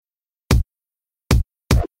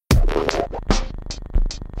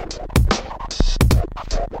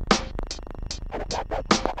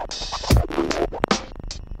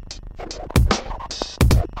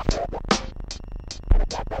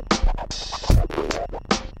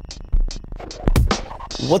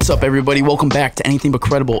What's up, everybody? Welcome back to Anything But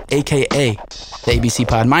Credible, aka the ABC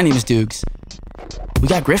Pod. My name is Dukes. We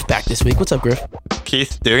got Griff back this week. What's up, Griff?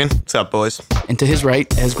 Keith Dugan. What's up, boys? And to his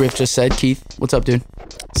right, as Griff just said, Keith. What's up, dude?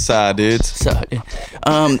 Side dudes. So,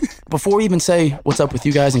 before we even say what's up with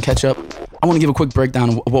you guys and catch up, I want to give a quick breakdown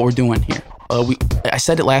of what we're doing here. I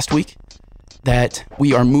said it last week that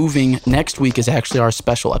we are moving. Next week is actually our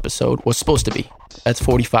special episode. Was supposed to be. That's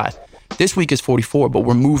 45. This week is 44, but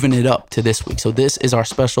we're moving it up to this week. So this is our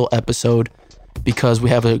special episode because we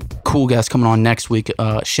have a cool guest coming on next week,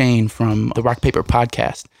 Shane from the Rock Paper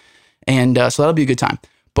Podcast. And so that'll be a good time.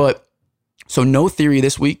 But so no theory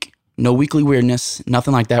this week, no weekly weirdness,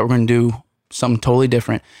 nothing like that. We're going to do something totally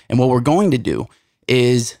different. And what we're going to do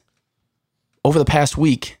is over the past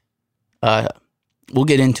week, we'll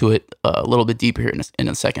get into it a little bit deeper here in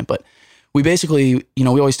a second. But we basically, we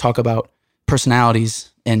always talk about personalities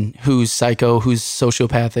and who's psycho, who's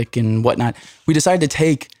sociopathic and whatnot. We decided to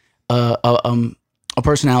take a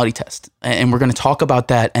personality test, and we're going to talk about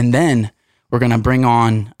that. And then we're going to bring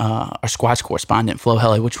on our Squatch correspondent, Flo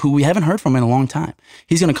Helly, who we haven't heard from in a long time.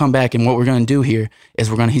 He's going to come back, and what we're going to do here is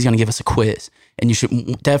he's going to give us a quiz. And you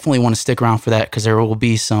should definitely want to stick around for that because there will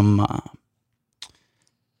be some,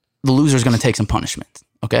 the loser's going to take some punishment,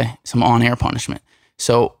 okay? Some on-air punishment.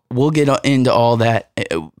 So we'll get into all that.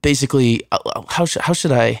 Basically, how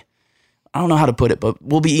should I don't know how to put it, but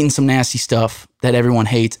we'll be eating some nasty stuff that everyone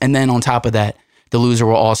hates. And then on top of that, the loser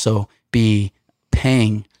will also be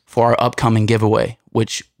paying for our upcoming giveaway,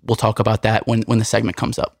 which we'll talk about that when the segment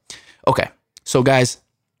comes up. Okay, so guys,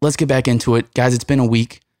 let's get back into it. Guys, it's been a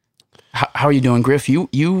week. How are you doing? Griff, you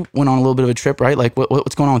went on a little bit of a trip, right? Like,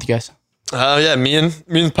 what's going on with you guys? Yeah, me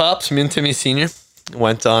and Pops, me and Timmy Sr.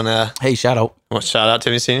 went on Hey, shout out. Well, shout out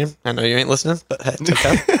Timmy Sr. I know you ain't listening, but hey,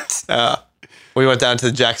 it's okay. We went down to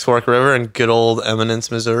the Jacks Fork River in good old Eminence,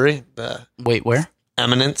 Missouri. Wait, where?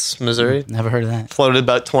 Eminence, Missouri. Never heard of that. Floated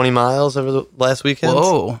about 20 miles over the last weekend.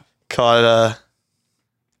 Whoa. I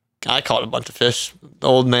caught a bunch of fish. The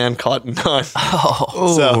old man caught none.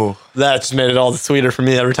 Oh. So that just made it all the sweeter for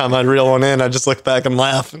me. Every time I'd reel one in, I'd just look back and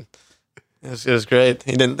laugh. And it was great.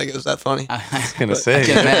 He didn't think it was that funny. I was going to say. I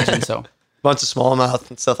can imagine so. Bunch of smallmouth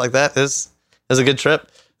and stuff like that. It was a good trip.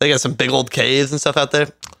 They got some big old caves and stuff out there.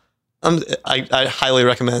 I highly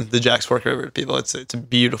recommend the Jacks Fork River to people. It's a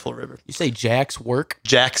beautiful river. You say Jack's work?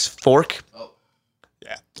 Jacks Fork. Oh,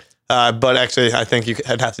 yeah. But actually, I think you'd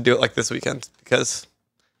have to do it like this weekend because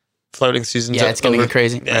floating season's it's gonna get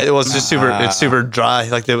crazy. Yeah, it was just super. It's super dry.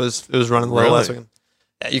 Like it was running low last weekend.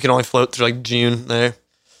 Yeah, you can only float through like June there.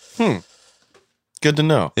 Good to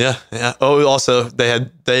know. Yeah. Oh, also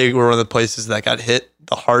they were one of the places that got hit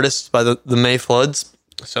the hardest by the May floods.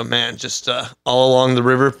 So man, just all along the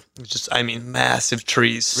river, massive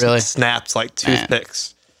trees. Really snapped like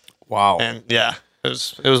toothpicks. Wow. And yeah, it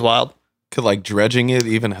was wild. Could like dredging it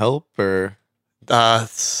even help or?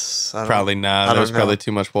 Probably not. There was probably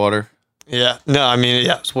too much water. Yeah. No,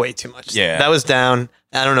 it was way too much. Yeah. That was down.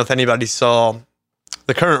 I don't know if anybody saw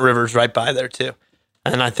the current river's right by there too.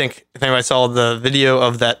 And I think if anybody saw the video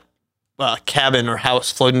of that cabin or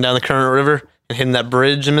house floating down the current river and hitting that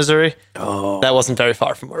bridge in Missouri, that wasn't very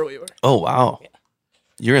far from where we were. Oh, wow. Yeah.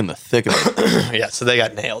 You're in the thick of it. Yeah, so they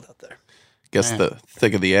got nailed out there. Guess the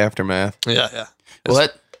thick of the aftermath. Yeah. Well,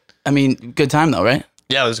 good time though, right?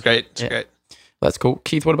 Yeah, it was great. It's great. That's cool.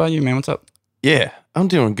 Keith, what about you, man? What's up? Yeah, I'm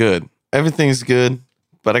doing good. Everything's good,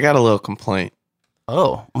 but I got a little complaint.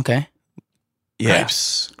 Oh, okay. Yeah.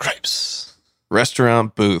 Crepes.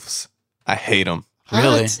 Restaurant booths. I hate them.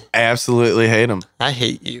 Really? Absolutely hate them. I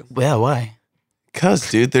hate you. Yeah, why? Because,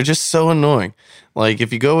 dude, they're just so annoying. Like,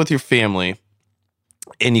 if you go with your family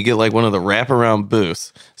and you get like one of the wraparound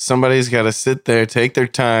booths, somebody's got to sit there, take their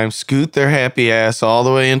time, scoot their happy ass all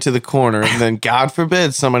the way into the corner, and then God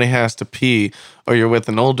forbid somebody has to pee, or you're with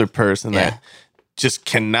an older person that just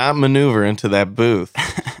cannot maneuver into that booth.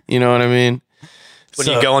 You know what I mean? When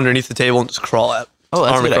you go underneath the table and just crawl out. Oh,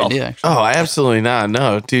 that's a good idea, actually. Oh, absolutely not.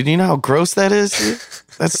 No, dude, you know how gross that is? Dude?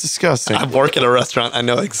 That's disgusting. I work at a restaurant. I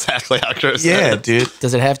know exactly how gross that is. Dude.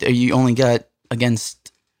 Does it have to, you only got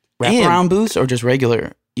against wraparound booths or just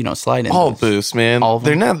regular, slide in? All booths, man. All of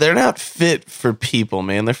them? They're not fit for people,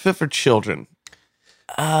 man. They're fit for children.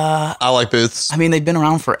 I like booths. They've been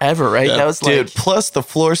around forever, right? Yeah. That was Dude, plus the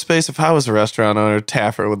floor space. If I was a restaurant owner,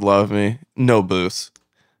 Taffer would love me. No booths.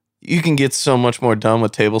 You can get so much more done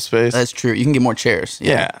with table space. That's true. You can get more chairs.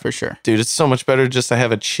 Yeah, for sure. Dude, it's so much better just to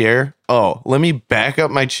have a chair. Oh, let me back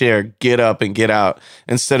up my chair, get up and get out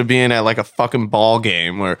instead of being at like a fucking ball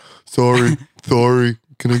game where, sorry,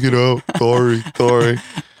 Can I get out? Sorry.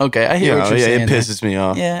 Okay, I hear what you're saying. It pisses me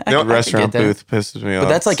off. Yeah, The I restaurant get that. booth pisses me off. But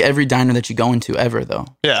that's like every diner that you go into ever, though.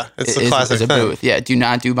 Yeah, it's a is classic a thing. booth. Yeah, do you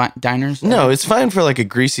not do diners? No, it's fine for like a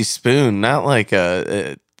greasy spoon, not like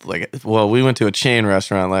well, we went to a chain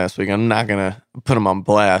restaurant last week. I'm not gonna put them on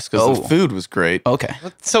blast because the food was great. Okay.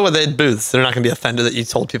 So with they had booths, they're not going to be offended that you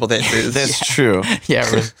told people they had booths. That's true. Yeah.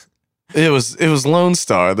 Really. It was Lone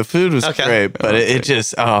Star. The food was Okay. great, but it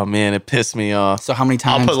just it pissed me off. So how many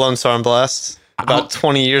I'll times? put Lone Star on blast. About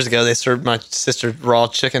 20 years ago, they served my sister raw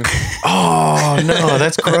chicken. Oh no,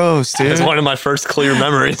 that's gross, dude. It's one of my first clear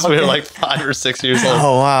memories. We were like 5 or 6 years old.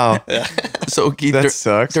 Oh wow, So Keith, that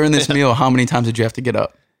sucks. during this meal, how many times did you have to get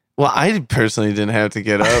up? Well, I personally didn't have to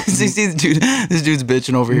get up. See, this dude's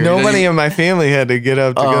bitching over here. Nobody in my family had to get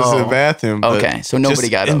up to go to the Oh, bathroom. but okay, so nobody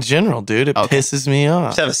just got in up. general, dude. It pisses me off.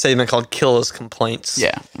 Just have a segment called "Kill Those Complaints."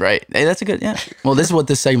 Yeah, right. Hey, that's a good. Yeah. Well, this is what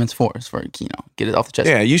this segment's for. Is for get it off the chest.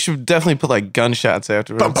 Yeah, you should definitely put like gunshots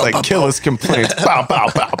afterwards, like kill us complaints. Bow, bow,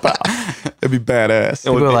 bow, bow. That'd be badass.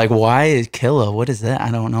 People are like, "Why is Killa? What is that?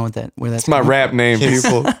 I don't know where that's It's my rap name,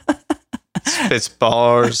 people. It's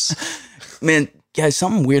bars. Man, guys,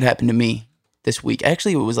 something weird happened to me this week.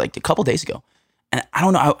 Actually, it was like a couple days ago. And I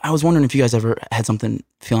don't know. I was wondering if you guys ever had something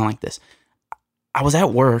feeling like this. I was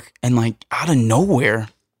at work and like out of nowhere,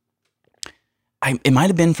 it might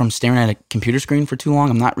have been from staring at a computer screen for too long.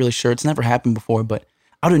 I'm not really sure. It's never happened before, but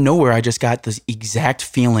out of nowhere, I just got this exact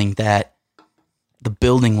feeling that the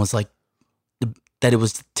building was like, that it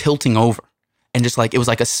was tilting over. And just like, it was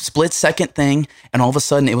like a split second thing. And all of a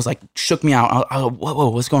sudden it was like, shook me out. I was, whoa,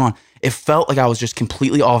 what's going on? It felt like I was just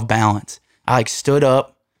completely off balance. I like stood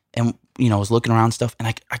up and, was looking around and stuff. And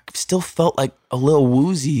I still felt like a little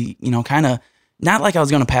woozy, kind of, not like I was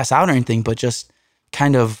going to pass out or anything, but just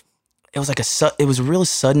kind of, it was like it was a real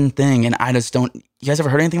sudden thing. And I just don't, you guys ever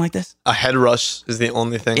heard anything like this? A head rush is the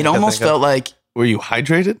only thing. It I can almost think of. felt like, Were you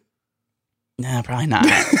hydrated? nah, probably not.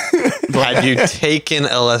 Had you taken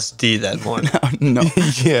LSD that morning? No.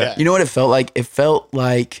 Yeah. You know what it felt like? It felt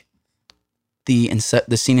like the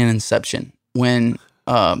scene in Inception when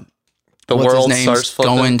The what's world his starts name's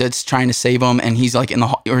flipping. going to trying to save him, and he's like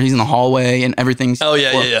he's in the hallway and everything's. Oh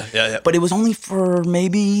yeah. But it was only for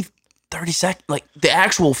maybe 30 seconds. Like the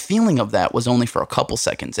actual feeling of that was only for a couple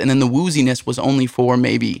seconds, and then the wooziness was only for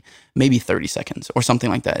maybe 30 seconds or something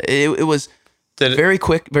like that. It was very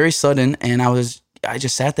quick, very sudden, and I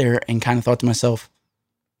just sat there and kind of thought to myself,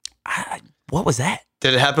 what was that?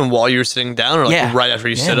 Did it happen while you were sitting down, or like right after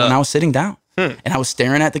you stood when up? I was sitting down, and I was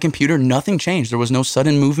staring at the computer. Nothing changed. There was no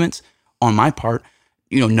sudden movements on my part.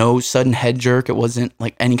 No sudden head jerk. It wasn't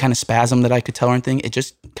like any kind of spasm that I could tell or anything. It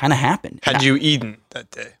just kind of happened. Had you eaten that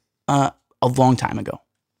day? A long time ago.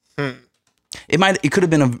 It could have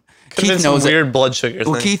been Keith knows weird blood sugar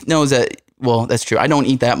Well, thing. Keith knows that. Well, that's true. I don't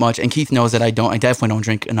eat that much, and Keith knows that I definitely don't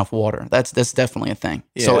drink enough water. That's definitely a thing.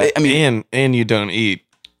 Yeah. So I mean, and you don't eat.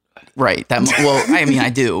 right? Well, I mean, I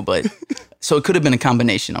do, but so it could have been a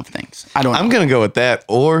combination of things. I don't know. I'm gonna go with that,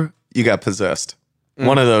 or you got possessed.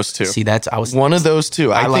 One of those two. See, One of those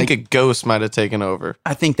two. I like- think a ghost might have taken over.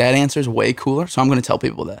 I think that answer is way cooler, so I'm going to tell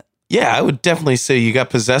people that. Yeah, I would definitely say you got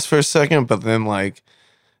possessed for a second, but then like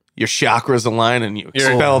your chakras aligned and you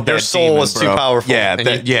expelled your that soul demon, was too bro. powerful, Yeah,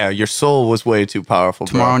 and your soul was way too powerful.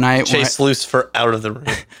 Tomorrow bro. night, Chase Lucifer out of the room.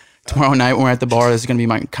 we're at the bar. This is going to be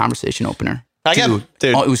my conversation opener. Dude,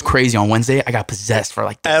 it was crazy. On Wednesday, I got possessed for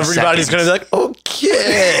like 30 Everybody's seconds. gonna be like,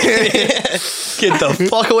 okay, get the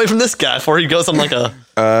fuck away from this guy before he goes on like some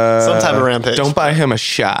type of rampage. Don't buy him a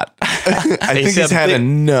shot. I think said he's had big-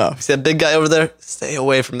 enough. See that big guy over there? Stay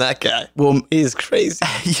away from that guy. Well, He's crazy.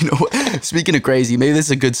 what? Speaking of crazy, maybe this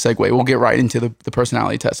is a good segue. We'll get right into the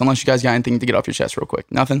personality test. Unless you guys got anything to get off your chest real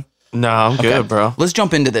quick. Nothing? No, I'm good, bro. Let's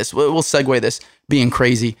jump into this. We'll segue this being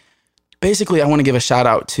crazy. Basically, I want to give a shout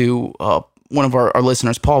out to one of our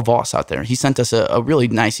listeners, Paul Voss out there. He sent us a really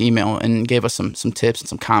nice email and gave us some tips and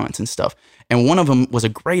some comments and stuff. And one of them was a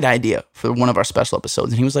great idea for one of our special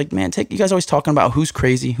episodes. And he was like, man, you guys always talking about who's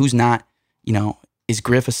crazy, who's not. Is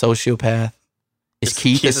Griff a sociopath? Is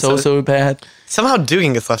Keith a sociopath? Somehow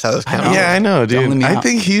Dugan gets left out of this I know. count. Yeah, I know, Don't let dude. me I out.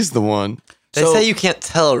 think he's the one. They say you can't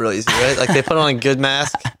tell real easy, right? Like they put on a good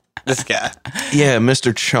mask. This guy. Yeah,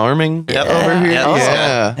 Mr. Charming Yep. over here. Yeah, this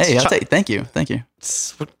Yeah. Hey, I'll take. Thank you.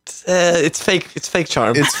 It's fake. It's fake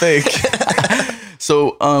charm. It's fake.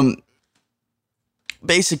 So,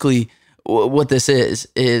 basically, what this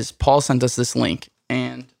is Paul sent us this link,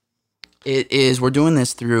 and we're doing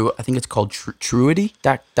this through, I think it's called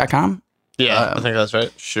Truity.com. yeah, I think that's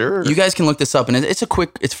right. Sure. You guys can look this up, and it's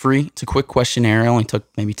free. It's a quick questionnaire. It only took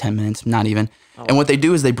maybe 10 minutes, not even. And what they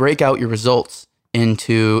do is they break out your results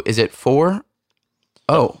into, is it 4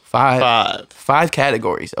 Oh, five. 5. 5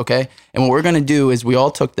 categories, okay? And what we're going to do is we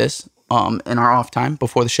all took this in our off time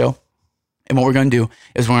before the show. And what we're going to do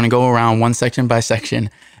is we're going to go around one section by section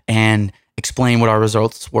and explain what our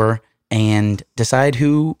results were and decide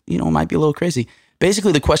who, might be a little crazy.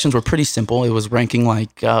 Basically, the questions were pretty simple. It was ranking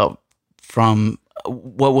like from,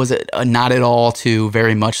 what was it, not at all to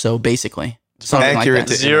very much so, basically. Something Accurate like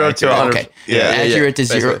that. to 0 to 100. Okay. Yeah. Accurate to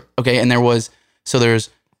 0. basically. Okay, and there's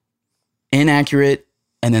inaccurate,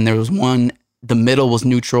 and then there was one, the middle was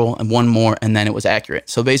neutral, and one more, and then it was accurate.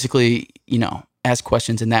 So basically, ask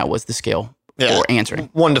questions, and that was the scale for answering.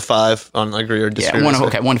 1 to 5 on agree or disagree.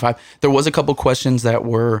 Yeah, 1 to 5. There was a couple questions that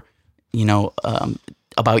were,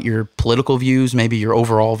 about your political views, maybe your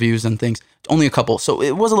overall views and things. Only a couple. So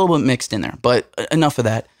it was a little bit mixed in there, but enough of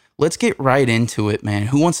that. Let's get right into it, man.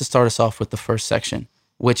 Who wants to start us off with the first section,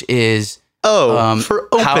 which is for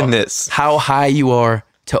openness. how high you are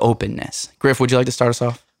to openness. Griff, would you like to start us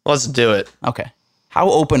off? Let's do it. Okay. How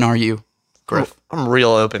open are you, Griff? I'm real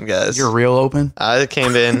open, guys. You're real open? I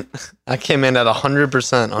came in at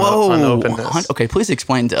 100% on openness. Okay, please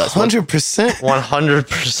explain to us. 100%.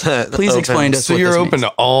 100%. Please open. explain to us So what you're this open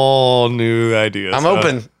means. to all new ideas. I'm huh?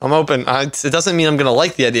 open. I'm open. It doesn't mean I'm going to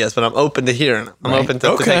like the ideas, but I'm open to hearing them. I'm Right. open to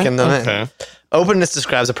Okay. taking them in. Okay. Openness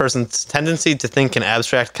describes a person's tendency to think in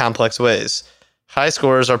abstract, complex ways. High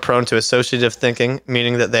scorers are prone to associative thinking,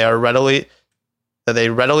 meaning that they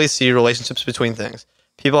readily see relationships between things.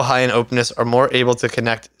 People high in openness are more able to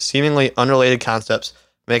connect seemingly unrelated concepts,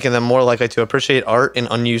 making them more likely to appreciate art and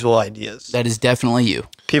unusual ideas. That is definitely you.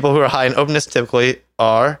 People who are high in openness typically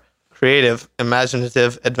are creative,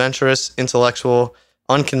 imaginative, adventurous, intellectual,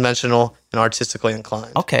 unconventional, and artistically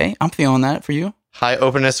inclined. Okay, I'm feeling that for you. High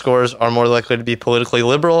openness scores are more likely to be politically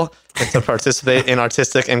liberal and to participate in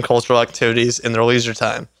artistic and cultural activities in their leisure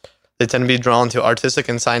time. They tend to be drawn to artistic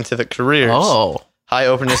and scientific careers. Oh, High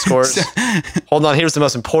openness scores. Hold on, here's the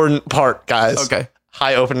most important part, guys. okay.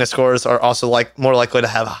 High openness scores are also more likely to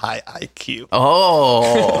have a high IQ.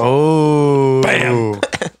 Oh. Oh. Bam.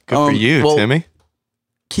 Good for you, well, Timmy.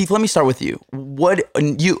 Keith, let me start with you.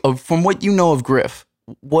 From what you know of Griff,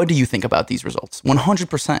 what do you think about these results?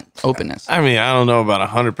 100% openness. I mean, I don't know about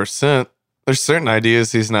 100%. There's certain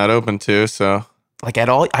ideas he's not open to, so Like at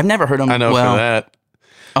all? I've never heard him. I know for that.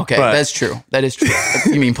 Okay, But- that's true. That is true.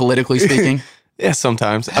 You mean politically speaking? Yeah,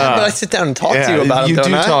 sometimes. But I sit down and talk to yeah, you about you it, don't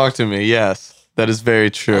do I? talk to me. Yes, that is very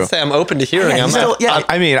true. I say I'm open to hearing. Yeah, I'm he's still- yeah.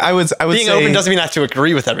 I mean, I would being say, open doesn't mean I have to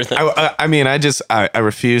agree with everything. I mean, I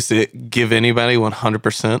refuse to give anybody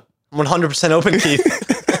 100%. 100% open, Keith.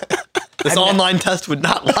 This online test would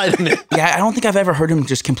not lie to me. Yeah, I don't think I've ever heard him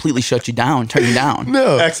just completely shut you down, turn you down.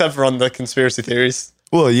 No. Except for on the conspiracy theories.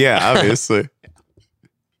 Well, yeah, obviously.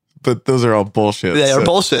 But those are all bullshit. They are so-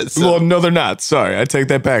 bullshit. So Well, no, they're not. Sorry. I take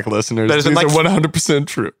that back, listeners. There's These been are like- 100%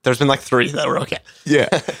 true. there's been like 3 that were okay. Yeah.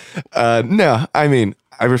 No, I mean,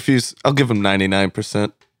 I refuse. I'll give them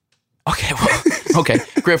 99%. Okay, well, okay.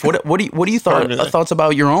 Griff, what do you thoughts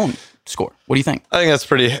about your own score? What do you think? I think that's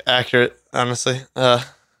pretty accurate, honestly.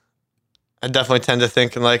 I definitely tend to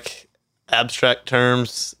think in like abstract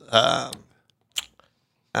terms. I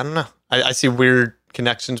don't know. I see weird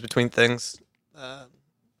connections between things.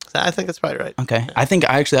 I think it's probably right. Okay, I think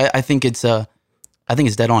it's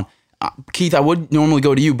dead on. Keith, I would normally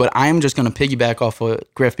go to you, but I'm just going to piggyback off of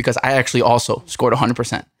Griff because I actually also scored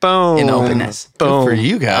 100% Boom. in openness. Boom. For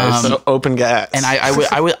you guys. So open gas. And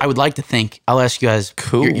I would like to think, I'll ask you guys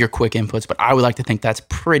your quick inputs, but I would like to think that's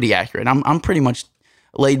pretty accurate. I'm pretty much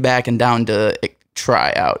laid back and down to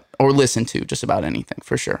try out or listen to just about anything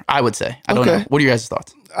for sure. I would say. I don't know. What are your guys'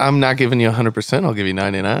 thoughts? I'm not giving you 100%. I'll give you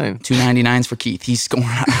 99. 299s for Keith. He's scoring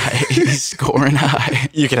high. He's scoring high.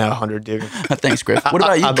 You can have 100, dude. Thanks, Griff. What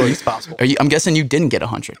about you? I believe Keith? it's possible. I'm guessing you didn't get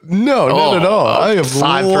 100. No, not at all. I am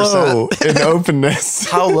 5%. low in openness.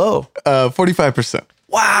 How low? 45%.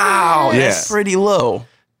 Wow, that's Yeah. pretty low.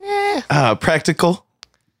 Practical,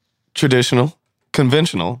 traditional,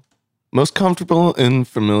 conventional, most comfortable in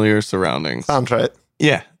familiar surroundings. Sounds right.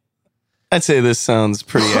 Yeah. I'd say this sounds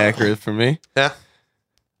pretty accurate for me. Yeah.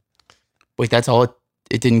 Wait, that's all.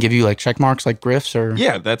 It didn't give you like check marks like Griff's or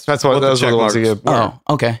Yeah, that's what the those were check the ones marks you get. were.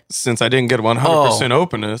 Oh, okay. Since I didn't get 100%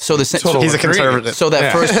 openness. So the total He's a agreement. conservative. So that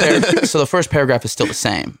Yeah. so the first paragraph is still the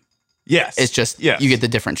same. Yes. It's just Yes. you get the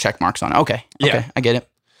different check marks on it. Okay. Okay. Yeah. I get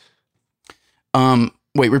it.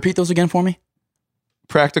 Wait, repeat those again for me.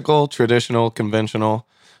 practical, traditional, conventional,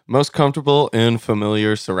 most comfortable in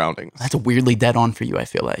familiar surroundings. That's weirdly dead on for you. I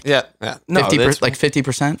feel like. Yeah. Yeah. No,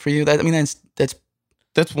 50% for you. That's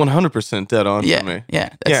 100% dead on yeah, for me. yeah.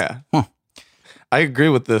 Yeah. Huh. I agree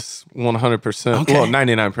with this 100%. Okay. Well,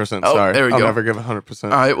 99%. Oh, Sorry. there we I'll go. never give 100%. All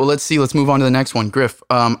right, well, let's see. Let's move on to the next one. Griff,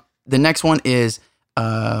 the next one is,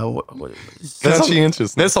 what is,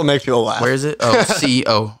 Conscientiousness. This will make people laugh. where is it? Oh, CEO.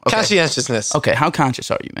 Okay. Conscientiousness. Okay, how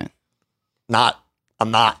conscious are you, man?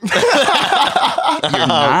 I'm not. You're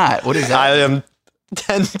not. What is that? I am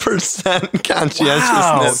 10%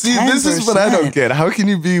 conscientiousness. See, this is what I 10%. don't get. How can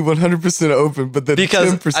you be 100% open, but then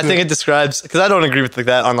Because 10%? I think it describes, because I don't agree with like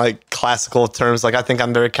that on like classical terms. Like I think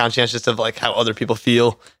I'm very conscientious of like how other people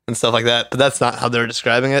feel and stuff like that, but that's not how they're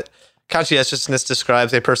describing it. Conscientiousness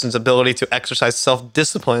describes a person's ability to exercise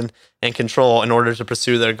self-discipline and control in order to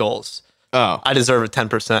pursue their goals. Oh. I deserve a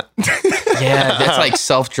 10%. Yeah, that's like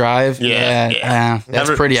self-drive. Yeah. That's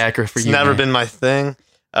Never- pretty accurate for It's you. never man. been my thing.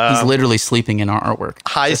 He's literally sleeping in our artwork.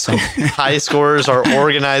 High scorers are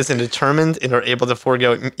organized and determined and are able to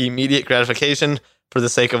forego immediate gratification for the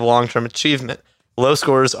sake of long-term achievement. Low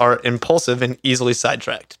scorers are impulsive and easily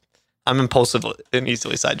sidetracked. I'm impulsive and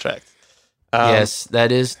easily sidetracked. Yes,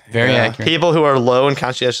 that is very accurate. People who are low in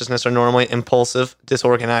conscientiousness are normally impulsive,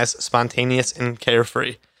 disorganized, spontaneous, and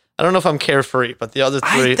carefree. I don't know if I'm carefree, but the other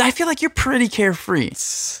three, I feel like you're pretty carefree.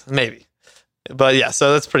 maybe. But yeah,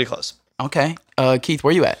 so that's pretty close. Okay. Keith,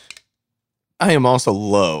 where you at? I am also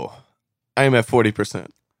low. I am at 40%.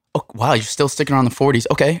 Oh, wow, you're still sticking around the 40s.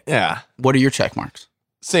 Okay. Yeah. What are your check marks?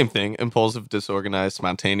 Same thing. Impulsive, disorganized,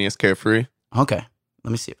 spontaneous, carefree. Okay.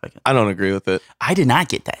 Let me see if I can. I don't agree with it. I did not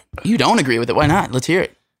get that. You don't agree with it. Why not? Let's hear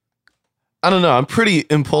it. I don't know. I'm pretty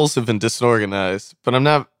impulsive and disorganized, but I'm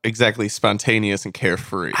not exactly spontaneous and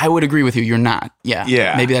carefree. I would agree with you. You're not. Yeah.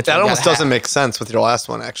 Yeah. Maybe that's That what you almost got doesn't half. make sense with your last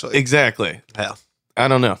one, actually. Exactly. Yeah. I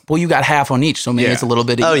don't know. Well, you got half on each, so maybe Yeah. it's a little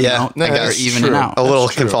bit. Oh, you yeah. know, No, like they're that's evening true. out. A little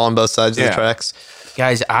That's can true. fall on both sides of Yeah. the tracks.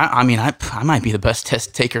 Guys, I mean, I might be the best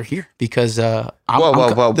test taker here because I'm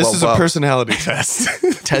This is a personality test.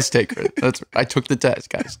 test taker. I took the test,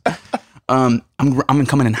 guys. I'm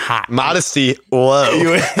coming in hot. Modesty,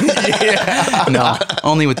 whoa. No,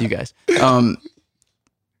 only with you guys.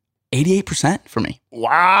 88% for me.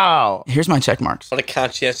 Wow. Here's my check marks. What a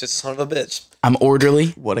conscientious son of a bitch. I'm orderly,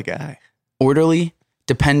 What a guy.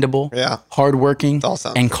 dependable, Yeah. hardworking, all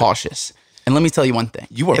sounds and good. cautious. And let me tell you one thing.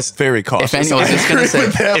 You are very cautious. If anyone, I was just gonna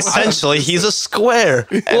say, Essentially, he's a square.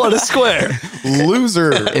 What a square.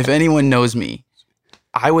 Loser. if anyone knows me,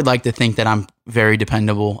 I would like to think that I'm very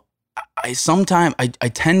dependable. I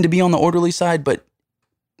tend to be on the orderly side, but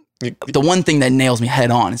the one thing that nails me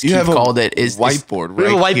head on, as You Keith have a called it, is whiteboard We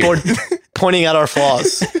have a right here. whiteboard pointing out our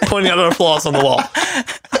flaws. Pointing out our flaws on the wall.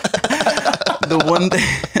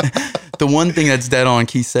 the one thing that's dead on.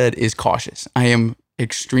 Keith said is cautious. I am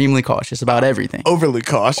extremely cautious about everything. Overly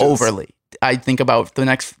cautious. Overly. I think about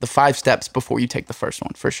the 5 steps before you take the first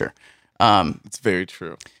one for sure. It's very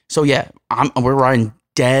true. So yeah, we're riding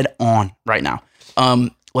dead on right now.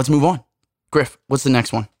 Let's move on. Griff, what's the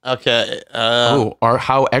next one? Okay. How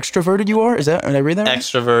extroverted you are? Did I read that right?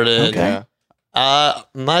 Extroverted. Okay. Yeah.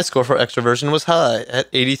 My score for extroversion was high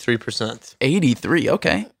at 83%. 83.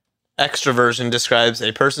 Okay. Extroversion describes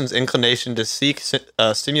a person's inclination to seek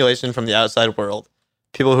stimulation from the outside world.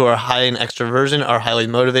 People who are high in extroversion are highly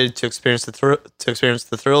motivated to experience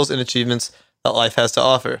the thrills and achievements that life has to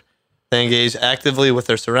offer. They engage actively with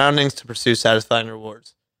their surroundings to pursue satisfying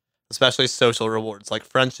rewards, especially social rewards like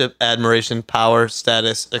friendship, admiration, power,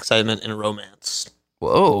 status, excitement, and romance.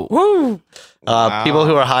 Whoa. Woo! Wow. People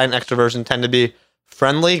who are high in extroversion tend to be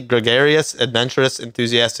friendly, gregarious, adventurous,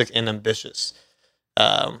 enthusiastic, and ambitious.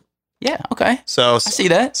 Yeah. Okay. So I see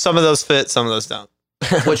that. some of those fit, some of those don't.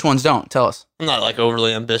 Which ones don't? Tell us. I'm not like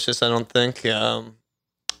overly ambitious, I don't think.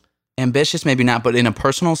 Ambitious, maybe not, but in a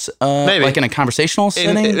personal, Maybe. like in a conversational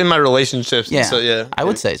setting. In my relationships, Yeah, and so yeah, I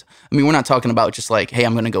would say so. I mean, we're not talking about just like, hey,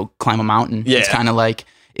 I'm going to go climb a mountain. Yeah. It's kind of like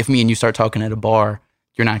if me and you start talking at a bar,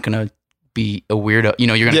 you're not going to be a weirdo. You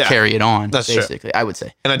know, you're going to Yeah, carry it on, that's true. basically, I would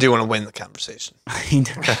say. and I do want to win the conversation.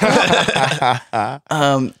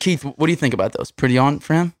 Keith, what do you think about those? Pretty on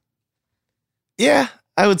for him? Yeah,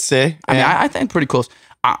 I would say. I mean, Yeah. I think pretty close.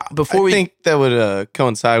 I think that would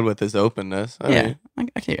coincide with his openness. I yeah, mean,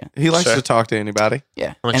 I hear it. he likes Sure. to talk to anybody.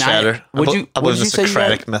 Yeah. I'm a chatter. Would I you, believe what in did you the say you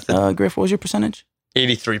Socratic got? method. Griff, what was your percentage?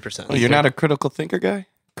 83%. Oh, you're not a critical thinker guy?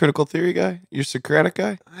 Critical theory guy? You're a Socratic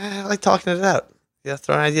guy? I like talking it out. Yeah,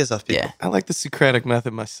 throwing ideas off people. Yeah. I like the Socratic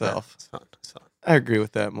method myself. It's fun. It's fun. I agree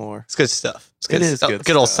with that more. It's good stuff. It's It good is stuff. good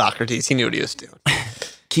Good old stuff. Socrates. He knew what he was doing.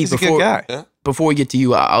 Keith, He's a good guy. before we get to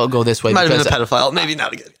you, I'll go this way Might have been because a pedophile. Maybe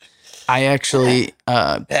not a good guy. I actually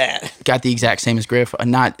Yeah. got the exact same as Griff.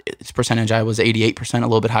 Not its percentage. I was 88%, a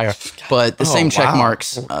little bit higher, but the same check wow.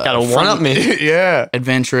 marks. Got to one up me. Yeah.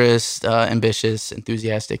 Adventurous, ambitious,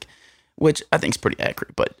 enthusiastic. which I think is pretty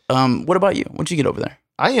accurate. But what about you? What'd you get over there?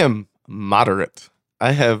 I am moderate.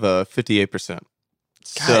 I have 58%.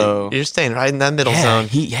 So you're staying right in that middle zone.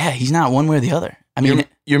 He's not one way or the other. I mean,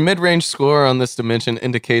 your mid-range score on this dimension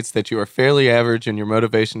indicates that you are fairly average in your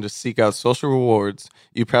motivation to seek out social rewards.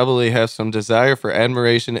 You probably have some desire for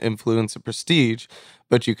admiration, influence, and prestige,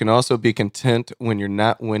 but you can also be content when you're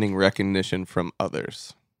not winning recognition from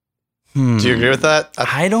others. Do you agree with that?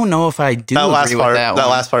 I don't know if I do agree with that one. That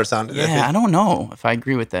last part sounded. Yeah, I don't know if I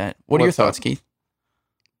agree with that. What are your thoughts, Keith?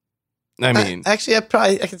 I mean, actually,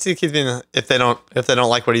 I can see Keith being if they don't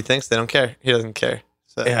like what he thinks, they don't care. He doesn't care.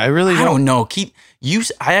 So yeah, I really don't know. Keith,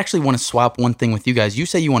 I actually want to swap one thing with you guys. You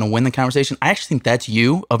say you want to win the conversation. I actually think that's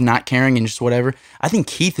you of not caring and just whatever. I think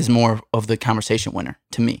Keith is more of the conversation winner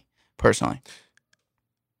to me personally.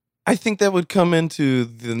 I think that would come into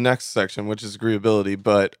the next section, which is agreeability.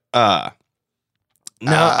 But I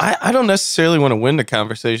don't necessarily want to win the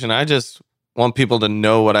conversation. I just want people to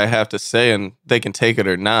know what I have to say and they can take it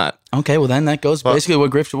or not. Okay, well then that goes basically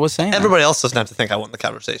what Griff was saying. Everybody else doesn't have to think I won the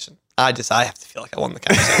conversation. I have to feel like I won the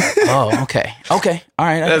conversation. Oh, okay. Okay. All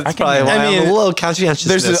right. That's probably why I'm a little conscientious.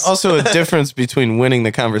 There's also a difference between winning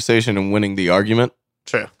the conversation and winning the argument.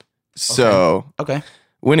 True. So okay.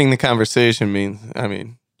 Winning the conversation means,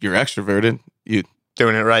 you're extroverted. You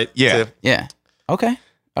doing it right. Yeah. Too. Yeah. Okay.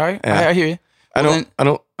 All right. I hear you.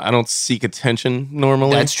 I don't seek attention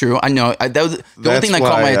normally. That's true. I know. That was the only thing that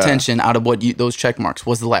caught my attention out of those check marks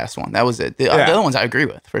was the last one. That was it. The other ones I agree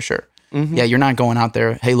with for sure. Mm-hmm. Yeah, you're not going out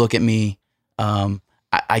there. Hey, look at me.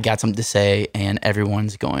 I got something to say, and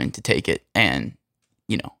everyone's going to take it and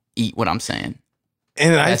eat what I'm saying.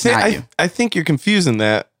 And I think you're confusing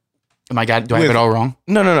that. Do I have it all wrong?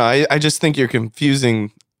 No. I just think you're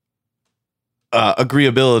confusing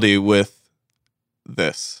agreeability with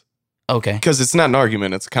this. Okay. Because it's not an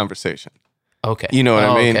argument, it's a conversation. Okay. You know what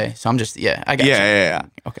I mean? Okay. So I'm just, I got you. Yeah.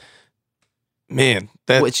 Okay. Man,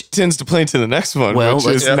 that tends to play into the next one, which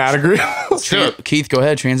is not agreeable. Sure. Keith, go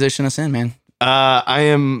ahead. Transition us in, man. I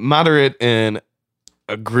am moderate in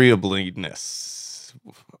agreeableness.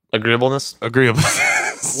 Agreeableness?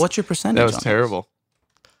 Agreeableness. What's your percentage? That was terrible.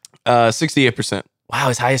 68%. Wow,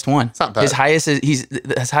 his highest one. It's not bad. His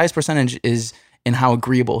highest percentage is in how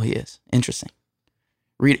agreeable he is. Interesting.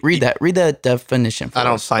 Read that definition for us. I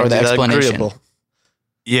don't find the it explanation. agreeable.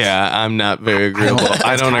 Yeah, I'm not very agreeable.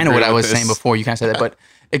 I don't know what I was saying before. You kind of said that, but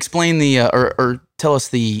explain or tell us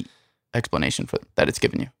the explanation for that it's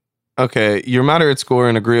given you. Okay, your moderate score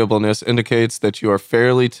in agreeableness indicates that you are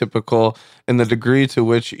fairly typical in the degree to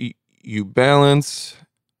which you balance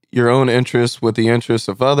your own interests with the interests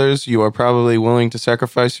of others. You are probably willing to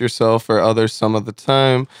sacrifice yourself for others some of the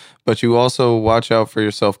time, but you also watch out for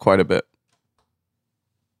yourself quite a bit.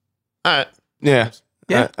 All right. Yeah.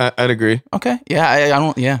 I'd agree. Okay. Yeah,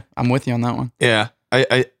 I'm with you on that one. Yeah.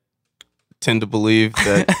 I tend to believe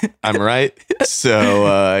that I'm right.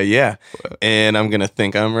 So, yeah. And I'm going to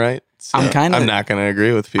think I'm right. So I'm not going to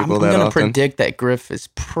agree with people that often. I'm going to predict that Griff is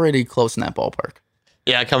pretty close in that ballpark.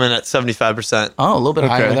 Yeah, I come in at 75%. Oh, a little bit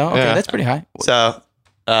higher, though. Okay, that's pretty high. So,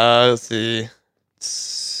 let's see.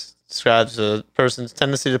 Describes a person's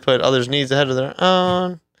tendency to put others' needs ahead of their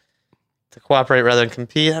own. To cooperate rather than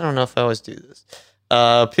compete. I don't know if I always do this.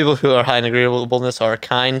 People who are high in agreeableness are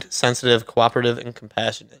kind, sensitive, cooperative, and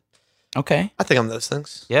compassionate. Okay. I think I'm those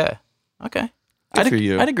things. Yeah. Okay. Good for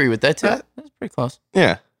you. I'd agree with that too. Yeah. That's pretty close.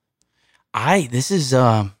 Yeah. This is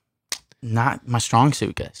not my strong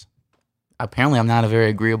suit, guys. Apparently, I'm not a very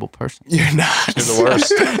agreeable person. You're not. You're the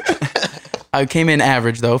worst. I came in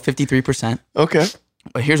average though, 53%. Okay.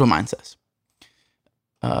 But here's what mine says.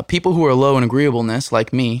 People who are low in agreeableness,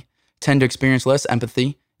 like me, tend to experience less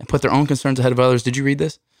empathy and put their own concerns ahead of others. Did you read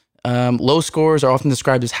this? Low scores are often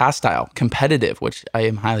described as hostile, competitive, which I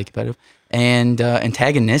am highly competitive, and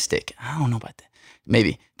antagonistic. I don't know about that.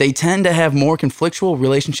 Maybe. They tend to have more conflictual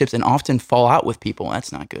relationships and often fall out with people.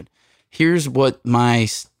 That's not good. Here's what my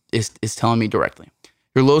is telling me directly.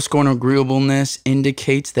 Your low score in agreeableness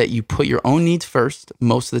indicates that you put your own needs first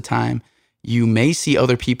most of the time. You may see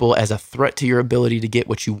other people as a threat to your ability to get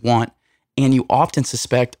what you want, and you often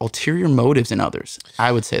suspect ulterior motives in others.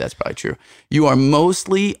 I would say that's probably true. You are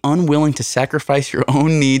mostly unwilling to sacrifice your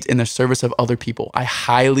own needs in the service of other people. I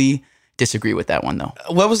highly disagree with that one, though.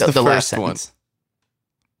 What was the last first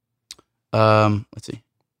one? Let's see.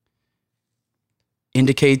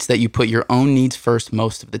 Indicates that you put your own needs first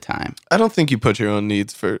most of the time. I don't think you put your own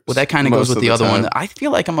needs first. Well, that kind of goes with the other one. I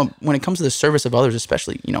feel like when it comes to the service of others,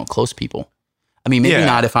 especially, close people. I mean, maybe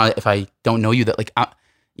not if I don't know you, that like,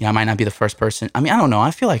 I might not be the first person. I mean, I don't know.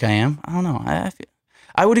 I feel like I am. I don't know.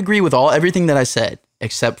 I would agree with everything that I said,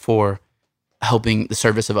 except for helping the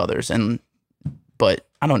service of others. But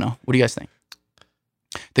I don't know. What do you guys think?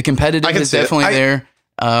 The competitive I can is see it. definitely there.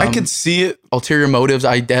 I could see it. Ulterior motives.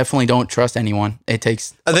 I definitely don't trust anyone. It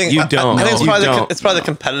takes. I think You don't. I think it's You probably don't. it's probably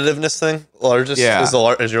the competitiveness thing. Yeah.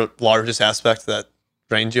 Is your largest aspect that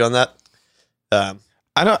drains you on that.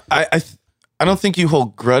 I don't think you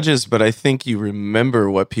hold grudges, but I think you remember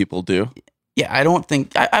what people do. Yeah, I don't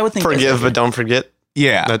think. I would think. that's Forgive okay. but don't forget.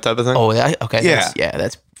 Yeah, That type of thing. Oh, okay. Yeah.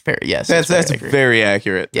 That's fair. Yes, that's very accurate. very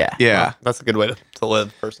accurate. Yeah. yeah, That's a good way to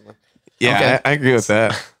live, personally. yeah. Okay. I agree with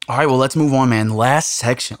that. All right. Well, let's move on, man. Last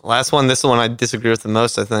section. Last one. This is the one I disagree with the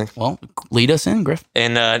most, I think. Well, lead us in, Griff.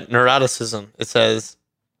 In neuroticism, it says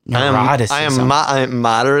Neuroticism. I am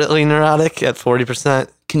moderately neurotic at 40%.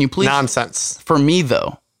 Can you please? Nonsense. For me,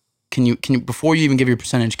 though, can you before you even give your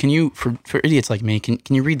percentage? Can you for idiots like me? Can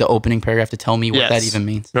you read the opening paragraph to tell me what that Yes. even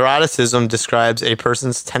means? Neuroticism describes a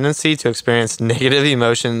person's tendency to experience negative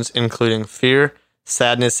emotions, including fear,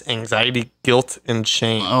 sadness, anxiety, guilt, and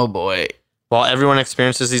shame. Oh boy. While everyone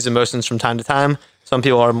experiences these emotions from time to time, some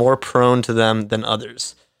people are more prone to them than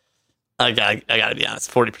others. I gotta be honest,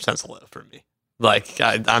 40% is low for me. Like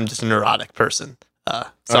I'm just a neurotic person, so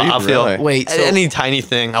Are you I'll feel really? Wait. So, any tiny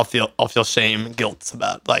thing. I'll feel shame and guilt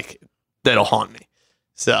about. Like that'll haunt me.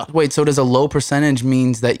 So wait. So does a low percentage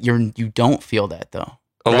means that you don't feel that though?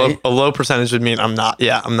 Right? a low percentage would mean I'm not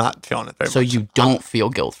feeling it very So much. you don't feel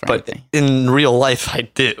guilt for But anything. in real life, I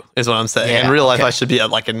do. Is what I'm saying. Yeah, in real life, okay. I should be at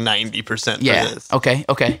like a 90% for Yeah. this. Okay.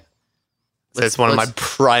 So it's one of my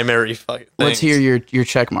primary fucking things. Let's hear your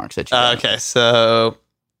check marks that you got. Okay, so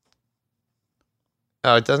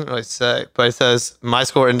it doesn't really say, but it says my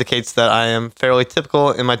score indicates that I am fairly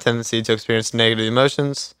typical in my tendency to experience negative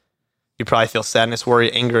emotions. You probably feel sadness,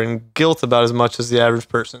 worry, anger, and guilt about as much as the average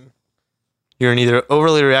person. You're neither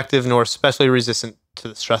overly reactive nor especially resistant to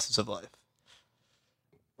the stresses of life.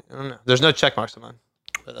 I don't know. There's no check marks on mine.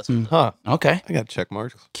 But that's Huh? Okay. I got check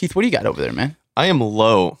marks. Keith, what do you got over there, man? I am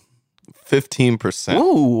low, 15%.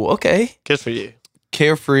 Ooh. Okay. good for you.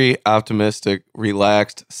 Carefree, optimistic,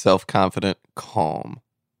 relaxed, self-confident, calm.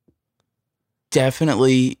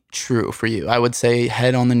 Definitely true for you. I would say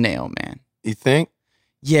head on the nail, man. You think?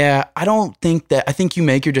 Yeah, I don't think that. I think you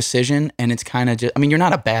make your decision, and it's kind of just. I mean, you're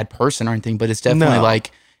not a bad person or anything, but it's definitely No.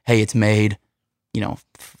 like, hey, it's made. You know,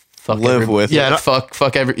 fuck. Live with Yeah, it. no-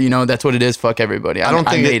 fuck every. You know, that's what it is. Fuck everybody. I don't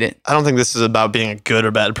think made it. I don't think this is about being a good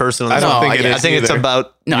or bad person. I don't No, think I it get- is I think it's either.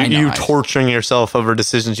 about No, I know. you torturing yourself over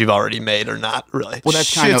decisions you've already made or not really. Well,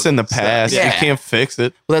 that's kind Shit's of. in the past. Yeah. You can't fix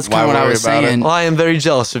it. Well, that's Why kind of what I worry was about it? saying. Well, I am very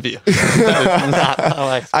jealous of you. That is not how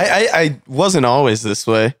I I wasn't always this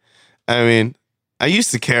way. I mean, I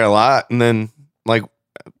used to care a lot, and then like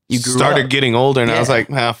You grew started up. getting older, and I was Yeah.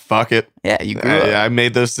 like, fuck it. Yeah, you grew up. I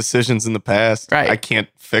made those decisions in the past. Right. I can't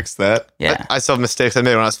fix that. Yeah. I still have mistakes I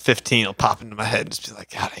made when I was 15. It'll pop into my head and just be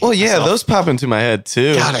like, God, I hate Well, yeah, myself. those pop into my head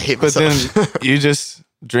too. God, I hate but myself. then you just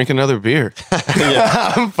drink another beer.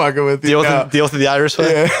 I'm fucking with you. deal with the Irish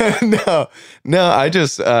way. Yeah. no. I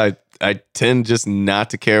just I tend just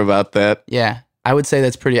not to care about that. Yeah. I would say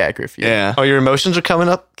that's pretty accurate for you. Yeah. Oh, your emotions are coming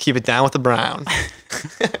up. Keep it down with the brown.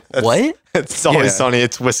 What? It's always Yeah. sunny.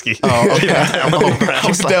 It's whiskey. Oh, okay. Keep it down with the brown.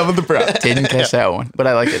 Keep it down with the brown. Didn't catch that one, but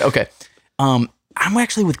I like it. Okay. I'm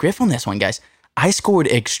actually with Griff on this one, guys. I scored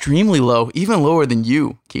extremely low, even lower than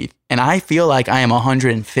you, Keith. And I feel like I am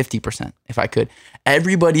 150% if I could.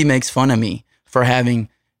 Everybody makes fun of me for having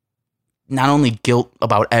not only guilt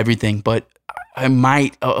about everything, but I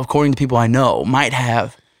might, according to people I know, might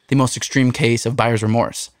have the most extreme case of buyer's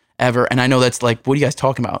remorse ever. And I know that's like, what are you guys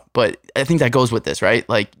talking about? But I think that goes with this, right?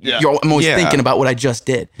 Like, Yeah. I'm always Yeah. thinking about what I just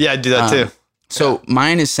did. Yeah, I do that too. So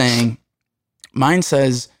mine says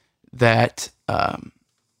that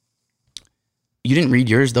you didn't read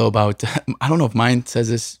yours though about, I don't know if mine says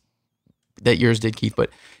this, that yours did, Keith, but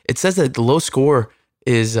it says that the low score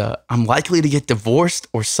is I'm likely to get divorced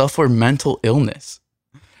or suffer mental illness.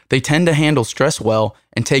 They tend to handle stress well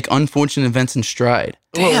and take unfortunate events in stride.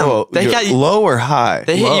 Damn, they You're got you- low or high.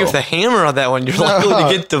 They hit Low. you with a hammer on that one. You're likely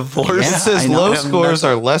to get divorced. Yeah, It says I know. low Yeah, scores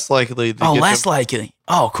are less likely to Oh, get less likely.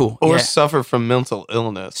 Oh, cool. or Yeah. suffer from mental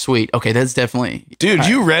illness. Sweet. Okay, that's definitely. Dude,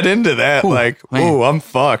 you read into that Ooh, like, man. oh, I'm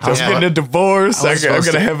fucked. I'm was getting a divorce. I I'm was going supposed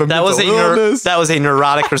to to- have a That mental was illness. that was a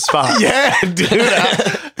neurotic response. Yeah, dude.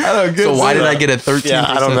 I don't get So why did that. I get a 13%? Yeah,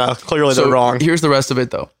 I don't know. Clearly they're wrong. Here's the rest of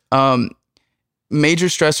it though. Major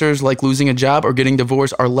stressors like losing a job or getting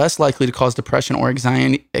divorced are less likely to cause depression or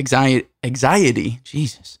anxiety.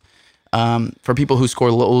 Jesus. For people who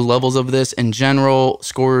score low levels of this, in general,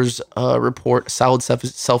 scores report solid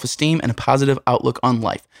self-esteem and a positive outlook on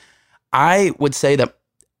life. I would say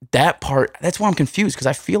that part, that's why I'm confused because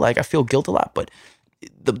I feel guilt a lot, but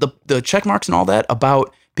the check marks and all that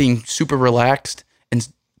about being super relaxed, and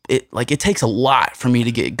it takes a lot for me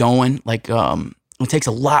to get going. Like it takes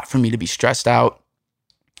a lot for me to be stressed out,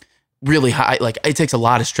 really high. Like it takes a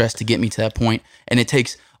lot of stress to get me to that point, and it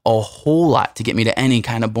takes a whole lot to get me to any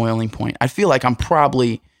kind of boiling point. I feel like I'm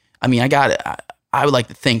probably, I mean, I would like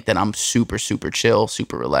to think that I'm super, super chill,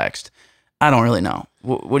 super relaxed. I don't really know.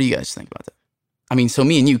 What do you guys think about that? I mean, so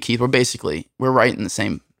me and you, Keith, we're right in the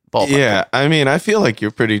same ballpark. Yeah, I mean, I feel like you're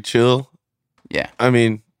pretty chill. Yeah. I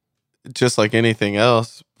mean, just like anything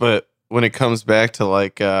else. But when it comes back to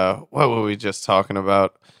like, what were we just talking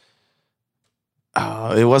about?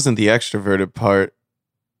 It wasn't the extroverted part.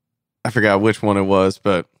 I forgot which one it was,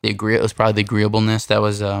 but It was probably the agreeableness. That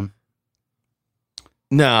was, no,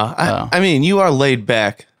 I mean, you are laid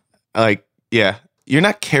back. Like, yeah, you're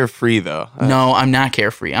not carefree though. no, I'm not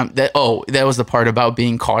carefree. That was the part about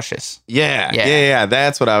being cautious. Yeah.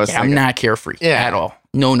 That's what I was Yeah, thinking. I'm not carefree at all.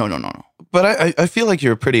 No. But I feel like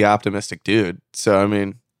you're a pretty optimistic dude. So, I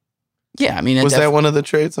mean, Yeah, I mean, was that one of the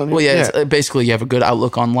traits on you? Well, yeah, it's, basically you have a good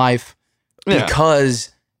outlook on life because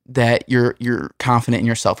that you're confident in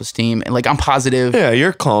your self-esteem, and like I'm positive Yeah, you're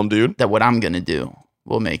a calm dude. that what I'm gonna do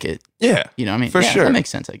will make it. Yeah. You know what I mean? For sure. That makes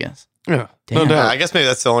sense, I guess. Yeah. Damn. No Yeah, doubt. I guess maybe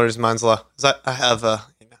that's the only reason mine's low. Is I have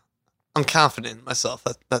I'm confident in myself.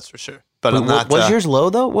 That's for sure. But I'm not. Was yours low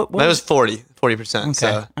though? What That was 40%. okay.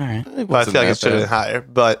 So All right. It well, I wasn't feel like that it should have bad. been higher.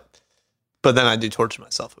 But then I do torture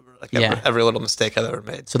myself over like every little mistake I've ever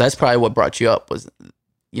made. So that's probably what brought you up. Was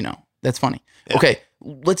that's funny. Yeah. Okay,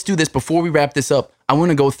 let's do this before we wrap this up. I want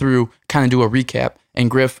to go through, kind of do a recap. And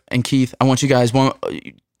Griff and Keith, I want you guys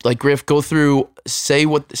Griff, go through, say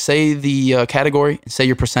the category, say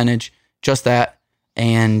your percentage, just that,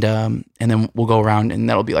 and then we'll go around and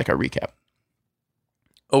that'll be like our recap.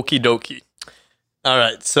 Okie dokie. All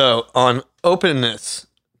right. So on openness,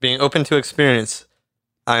 being open to experience,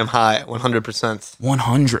 I am high at 100%.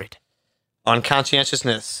 100. On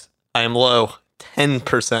conscientiousness, I am low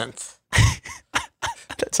 10%.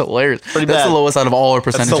 That's hilarious. Pretty That's bad. the lowest out of all our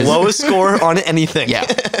That's percentages. the lowest score on anything. Yeah,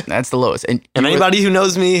 that's the lowest. And And you were- anybody who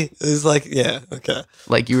knows me is like, yeah, okay.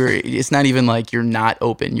 like it's not even like you're not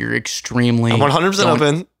open. You're extremely. I'm 100% don't-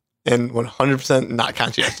 open and 100% not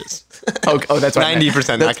conscientious. Oh, that's what I meant.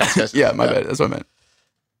 90% not conscientious. Yeah, my bad. That's what I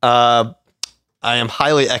meant. I am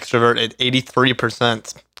highly extroverted,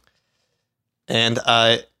 83%. And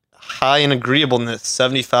high in agreeableness,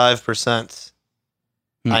 75%.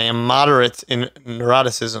 I am moderate in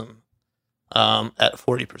neuroticism at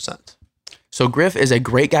 40%. So Griff is a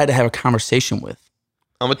great guy to have a conversation with.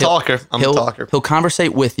 I'm a talker. He'll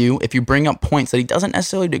conversate with you. If you bring up points that he doesn't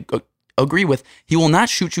necessarily agree with, he will not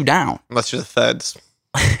shoot you down. Unless you're the feds.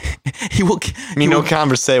 He will. No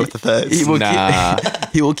conversate with the feds. He will, Nah.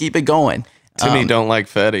 he will keep it going. Timmy don't like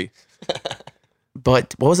Fetty.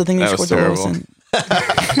 But what was the thing That you was scored the lowest terrible. in?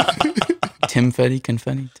 Tim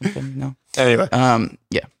Fetty? No. Anyway,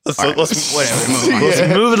 Yeah. let's Whatever. Move on. let's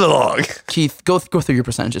move it along. Keith, go through your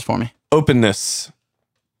percentages for me. Openness,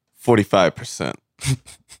 45%.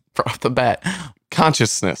 Off the bat.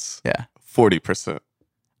 Consciousness, Yeah. 40%.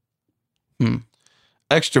 Hmm.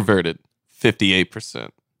 Extroverted, 58%.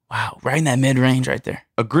 Wow. Right in that mid range right there.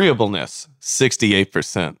 Agreeableness,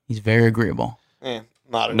 68%. He's very agreeable. Yeah,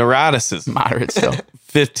 moderate. Neuroticism, Moderate still.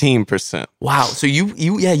 15%. Wow. So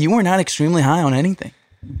you were not extremely high on anything.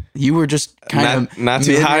 You were just kind of Not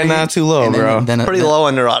too high, mid-range, not too low, and then, bro. Then Pretty low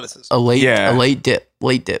on neuroticism. a late dip.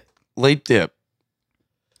 Late dip.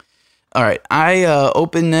 All right.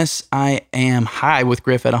 Openness. I am high with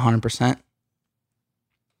Griff at 100%.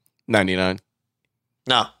 99.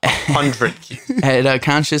 No, 100. At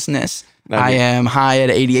consciousness, 90. I am high at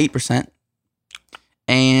 88%.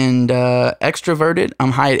 And extroverted,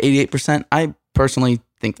 I'm high at 88%. I personally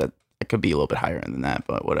think that it could be a little bit higher than that,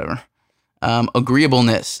 but whatever.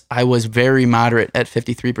 Agreeableness, I was very moderate at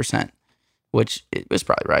 53%, which it was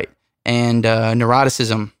probably right. And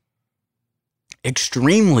neuroticism,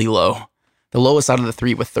 extremely low. The lowest out of the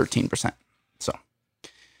three with 13%. So,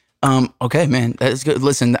 okay, man, that's good.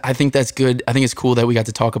 Listen, I think that's good. I think it's cool that we got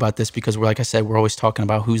to talk about this because like I said, we're always talking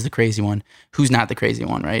about who's the crazy one, who's not the crazy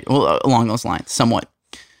one, right? Well, along those lines, somewhat.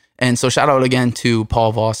 And so shout out again to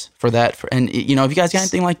Paul Voss for that. And if you guys got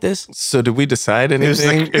anything like this. So did we decide was the-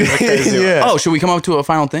 anything? it was the crazy one. Yeah. Oh, should we come up to a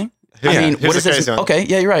final thing? Yeah, I mean, here's what the is this? crazy one. Okay,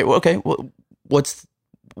 yeah, you're right. Well, okay, what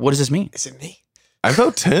does this mean? Is it me? I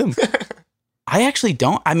vote Tim. I actually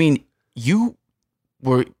don't. I mean, you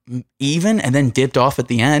were even and then dipped off at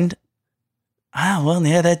the end. Ah, well,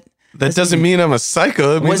 yeah, That doesn't mean I'm a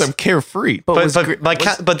psycho. It means Was- I'm carefree. But But was but, Gri- but,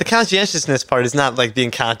 was- but the conscientiousness part is not like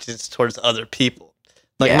being conscious towards other people.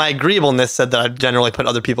 Like Yeah. my agreeableness said that I generally put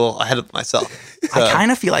other people ahead of myself. So, I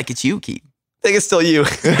kind of feel like it's you, Keith. I think it's still you.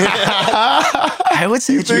 I would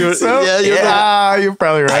say it's you. Think so? Yeah, you're You're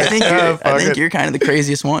probably right. I think Fuck it. you're kind of the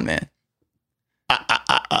craziest one, man.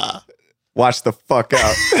 Watch the fuck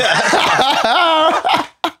out.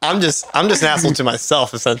 I'm just an asshole to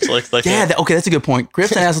myself, essentially. Like, Yeah, okay, that's a good point.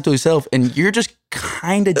 Griff's an asshole to himself, and you're just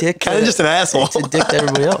kind of dick. kind of just an asshole. It's a dick to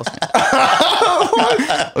everybody else,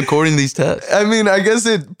 man. According to these tests. I mean, I guess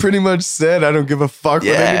it pretty much said I don't give a fuck what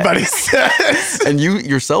Yeah. anybody says. And you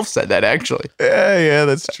yourself said that, actually. Yeah,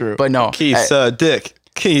 that's true. But no. Keith's dick.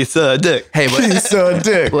 Keith's dick. Hey, but He's so a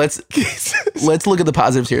dick. let's look at the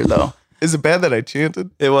positives here, though. Is it bad that I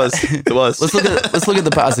chanted? It was. It was. Let's look at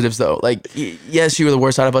the positives, though. Like, yes, you were the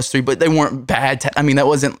worst out of us three, but they weren't bad. I mean, that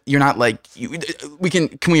wasn't. You're not like.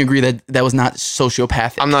 Can we agree that that was not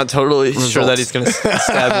sociopathic? I'm not totally sure that he's gonna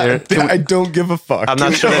stab me. I don't give a fuck. I'm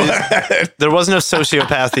not sure that there was no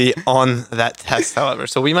sociopathy on that test, however.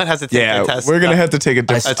 So we might have to take a test. we're gonna have to take a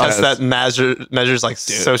different a test that measures like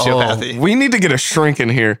sociopathy. We need to get a shrink in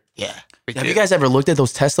here. Yeah. Have you guys ever looked at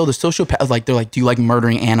those tests though? The sociopath, like they're like, do you like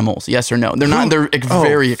murdering animals? Yes or no? They're not. They're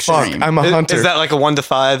very extreme. Fuck, I'm a hunter. Is that like a 1 to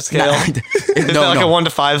 5 scale? Is that no, like no. a 1 to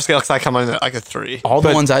 5 scale? Because I come on at like a 3. All the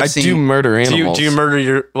But ones I've I seen. do murder animals. Do you murder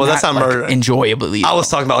your? Well, that's not like, murder. enjoyably. I was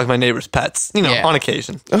talking about like my neighbor's pets. You know, Yeah. on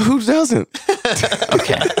occasion. Who doesn't?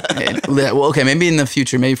 Okay. Well, okay. Maybe in the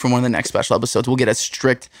future, maybe from one of the next special episodes, we'll get a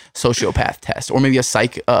strict sociopath test, or maybe a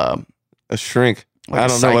psych. A shrink. Like I a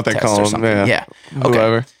don't know what psych they test or call them. something. Yeah. Okay.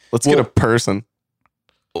 Whoever. Let's get Well- a person.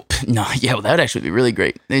 No, yeah, well, that would actually be really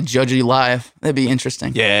great. They'd judge you live. That'd be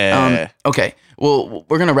interesting. Yeah. Okay. Well,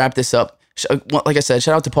 we're gonna wrap this up. Like I said,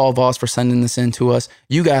 shout out to Paul Voss for sending this in to us.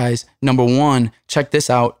 You guys, number one, check this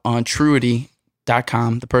out on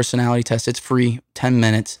Truity.com, the personality test. It's free, 10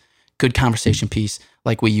 minutes, good conversation piece,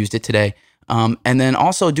 like we used it today. And then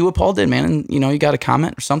also do what Paul did, man. And you got a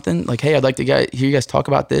comment or something like, hey, I'd like to hear you guys talk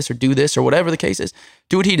about this or do this or whatever the case is.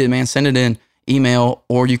 Do what he did, man. Send it in, email,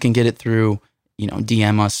 or you can get it through,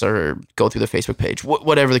 DM us or go through the Facebook page.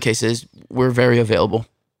 Whatever the case is, we're very available.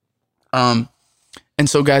 And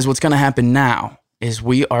so, guys, what's going to happen now is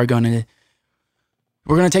we're going to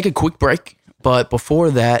take a quick break. But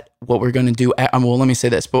before that, what we're going to do, well, let me say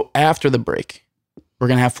this. But after the break, we're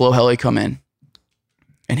going to have Flo Helly come in,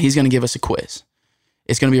 and he's going to give us a quiz.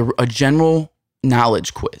 It's going to be a general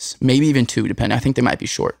knowledge quiz, maybe even 2, depending. I think they might be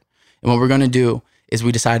short. And what we're going to do is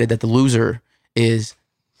we decided that the loser is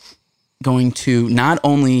going to not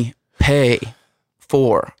only pay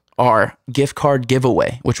for our gift card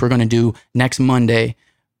giveaway, which we're going to do next Monday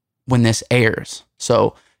when this airs.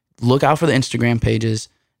 So look out for the Instagram pages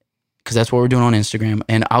because that's what we're doing on Instagram.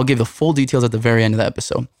 And I'll give the full details at the very end of the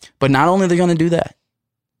episode. But not only are they going to do that,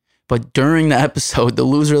 but during the episode, the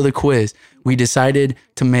loser of the quiz, we decided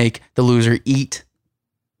to make the loser eat.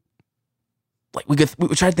 Like we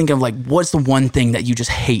tried to think of like, what's the one thing that you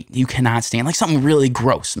just hate, you cannot stand, like something really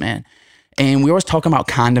gross, man. And we always talk about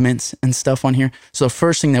condiments and stuff on here. So the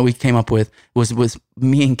first thing that we came up with was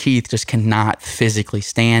me and Keith just cannot physically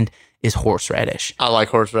stand is horseradish. I like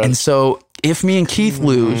horseradish. And so if me and Keith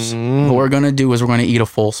lose, what we're going to do is we're going to eat a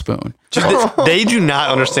full spoon. They do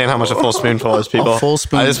not understand how much a full spoonful is, people. A full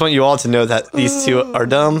spoon. I just want you all to know that these two are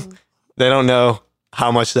dumb. They don't know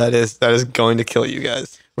how much that is. That is going to kill you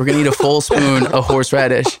guys. We're going to eat a full spoon of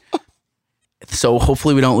horseradish. So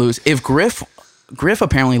hopefully we don't lose. If Griff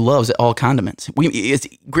apparently loves all condiments.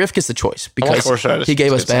 Griff gets the choice because horseradish. he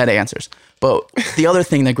gave us It's good bad answers. But the other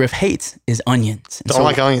thing that Griff hates is onions. And Don't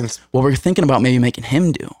like onions. What we're thinking about maybe making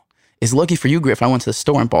him do is, lucky for you, Griff, I went to the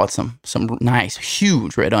store and bought some nice,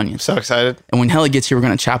 huge red onions. So excited. And when Helly gets here, we're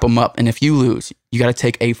going to chop them up. And if you lose, you got to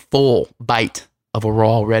take a full bite of a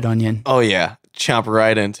raw red onion. Oh, yeah. Chomp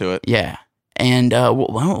right into it. Yeah. And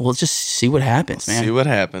we'll just see what happens, man. See what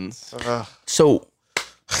happens. So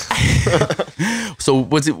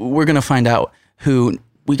we're going to find out who,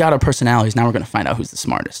 we got our personalities. Now we're going to find out who's the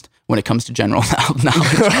smartest when it comes to general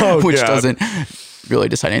knowledge, which God. doesn't really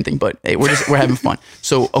decide anything, but hey, we're having fun.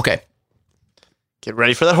 So, okay. Get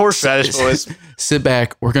ready for that horseradish, boys. Sit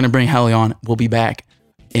back. We're going to bring Helly on. We'll be back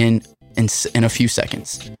in a few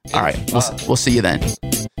seconds. All right. We'll see you then.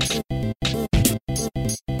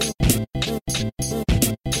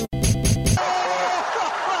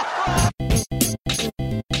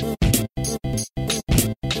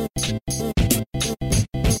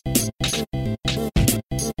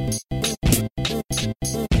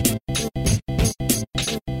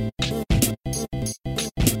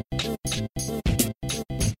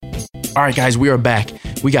 All right, guys, we are back.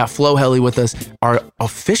 We got Flo Helly with us, our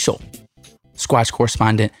official Squatch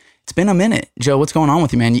correspondent. It's been a minute. Joe, what's going on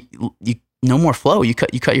with you, man? You no more flow. You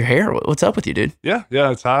cut your hair. What's up with you, dude? Yeah,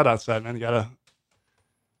 it's hot outside, man. You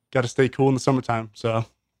gotta stay cool in the summertime. So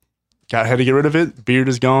had to get rid of it. Beard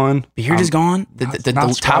is gone. Beard is gone. The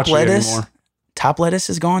top scratchy lettuce. anymore. Top lettuce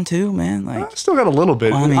is gone too, man. I Like, still got a little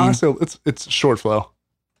bit. Well, I mean- Honestly, it's short flow.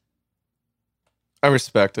 I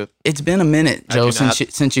respect it. it's been a minute, I Joe, do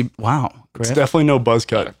since you. Wow, It's Griff. definitely no buzz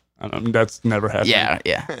cut. I mean, that's never happened. Yeah.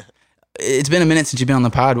 It's been a minute since you've been on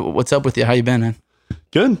the pod. What's up with you? How you been, man?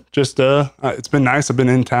 Good. Just it's been nice. I've been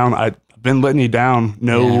in town. I've been letting you down.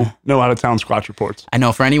 No out of town Squatch reports. I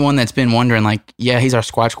know for anyone that's been wondering, like, yeah, he's our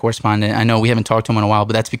Squatch correspondent. I know we haven't talked to him in a while,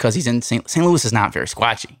 but that's because he's in St. Louis is not very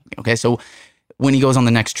squatchy. Okay, so when he goes on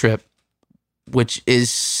the next trip, which is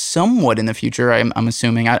somewhat in the future, I'm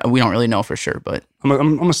assuming. We don't really know for sure, but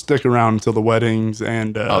I'm gonna stick around until the weddings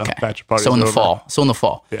and okay. bachelor parties. So in the over. fall. So in the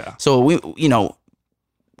fall. Yeah. So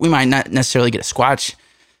we might not necessarily get a Squatch.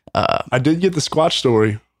 I did get the Squatch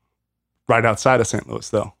story right outside of St. Louis,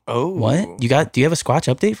 though. Oh, What do you have a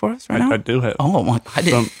Squatch update for us right now? I do have Oh, well, I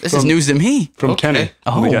didn't. This is from- news to me. from Okay. Kenny.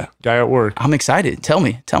 Oh. the guy at work. I'm excited. Tell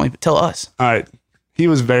us. All right. He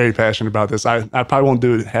was very passionate about this. I probably won't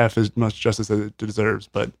do it half as much justice as it deserves,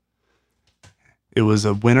 but it was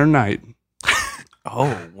a winter night.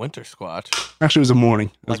 Oh, winter squatch. Actually, it was a morning.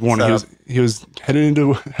 It was Like the morning. setup. He was headed into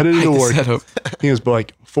work. He was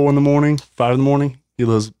like 4 in the morning, 5 in the morning. He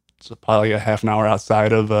lives probably a half an hour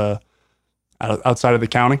outside of outside of the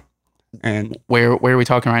county, and Where are we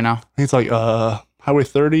talking right now? he's like Highway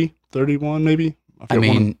 30, 31 maybe. I forget one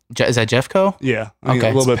of- mean, is that Jeffco? yeah, I think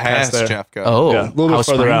Okay. a little bit Past past there. Jeffco. Oh, Yeah, a little bit House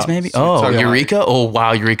further Springs out. maybe. So you're Oh, talking like- Eureka. Oh,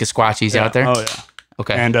 wow, Eureka Squatchies Yeah. out there. Oh yeah.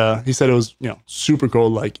 Okay. And he said it was super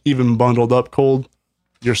cold, like even bundled up cold,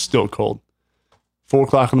 you're still cold. 4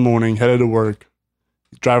 o'clock in the morning, headed to work,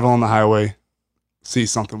 drive along the highway, see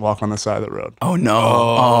something walk on the side of the road. Oh no.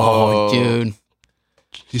 Oh. Oh, dude.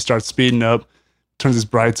 He starts speeding up, turns his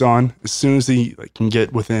brights on. As soon as he can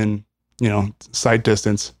get within sight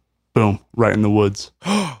distance, boom, right in the woods.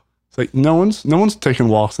 It's like no one's taking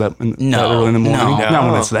walks that early in the morning. no. Not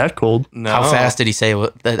when it's that cold. No. How fast did he say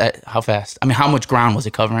how fast? I mean, how much ground was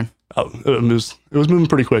it covering? Oh, it was moving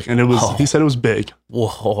pretty quick, and it was. Oh. He said it was big.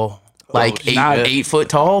 Whoa. Like shit. 8 foot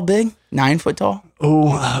tall, big? 9 foot tall? Oh,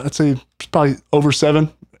 I'd say probably over 7,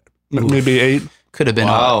 maybe 8. Could have been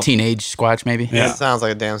Wow. a teenage Squatch, maybe. Yeah. That sounds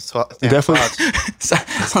like a damn squat. Definitely.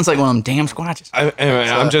 Sounds like one of them damn Squatches.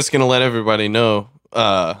 I'm just gonna let everybody know.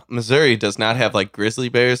 Missouri does not have like grizzly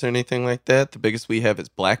bears or anything like that. The biggest we have is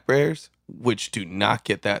black bears, which do not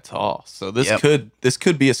get that tall. So this Yep.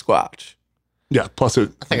 could be a squatch. Yeah. Plus, I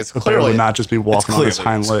think it's a bear clearly- would not just be walking on his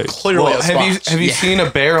hind legs. Clearly Well, a have squatch. you Yeah. seen a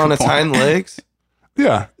bear on its hind legs?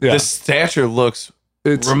 Yeah. The stature looks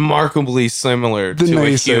It's remarkably similar the to a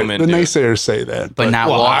naysayer, human. the dude. naysayers say that, But not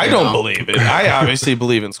Well, I walking, don't though. believe it. I obviously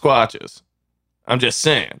believe in squatches. I'm just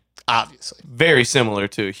saying, Obviously. very similar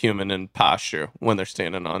to a human in posture when they're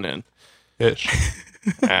standing on end. ish.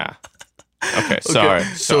 Yeah. Okay, sorry.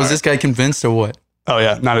 So is this guy convinced or what? Oh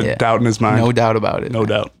yeah, not a Yeah. doubt in his mind. No doubt about it. No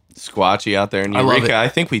doubt. Squatchy out there in I love Eureka? it. I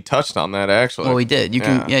think we touched on that actually. Well, we did. You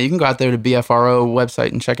can you can go out there to BFRO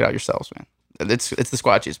website and check it out yourselves, man. It's the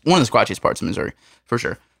Squatchiest, one of the Squatchiest parts of Missouri for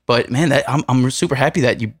sure. But man, I'm super happy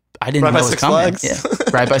that I didn't Right know by it was Six coming. Flags. Yeah,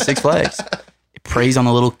 right by Six Flags. It preys on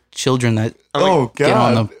the little children that Oh get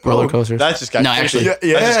on the roller coasters. That just got no, actually,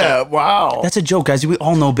 wow. that's a joke, guys. We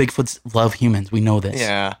all know Bigfoots love humans. We know this.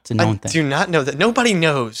 Yeah. it's a known I thing. do not know that. Nobody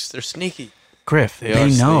knows. They're sneaky. Griff, They they are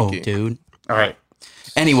know, sneaky. dude. All right.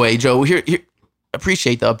 Anyway, Joe, here,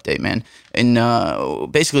 appreciate the update, man. And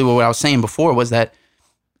basically, what I was saying before was that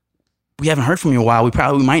we haven't heard from you in a while.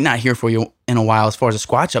 We might not hear from you in a while as far as a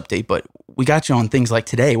Squatch update, but we got you on things like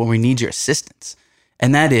today when we need your assistance.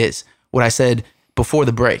 And that is what I said before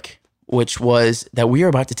the break, which was that we are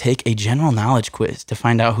about to take a general knowledge quiz to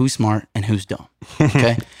find out who's smart and who's dumb.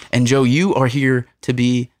 Okay? And Joe, you are here to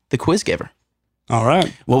be the quiz giver. All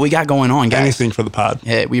right. What we got going on, guys. Anything for the pod.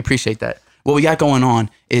 Yeah, we appreciate that. What we got going on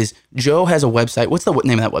is Joe has a website. What's the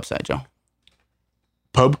name of that website, Joe?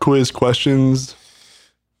 Pub quiz questions.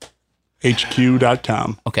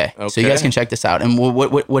 HQ.com. Okay. So you guys Okay. can check this out. And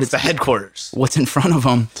what It's it's the headquarters. what's in front of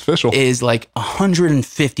them It's official. is like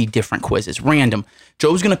 150 different quizzes, random.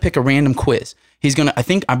 Joe's gonna pick a random quiz. He's gonna.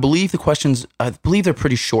 I believe the questions. I believe they're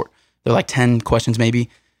pretty short. They're like 10 questions maybe.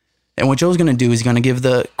 And what Joe's gonna do is he's gonna give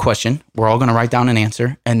the question. We're all gonna write down an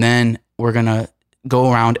answer, and then we're gonna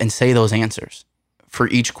go around and say those answers for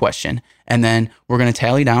each question, and then we're gonna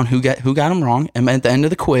tally down who got them wrong. And at the end of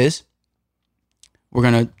the quiz, we're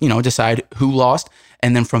gonna decide who lost,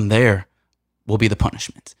 and then from there will be the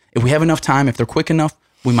punishment. If we have enough time, if they're quick enough,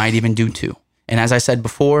 we might even do 2. And as I said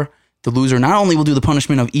before, the loser not only will do the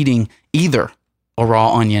punishment of eating either a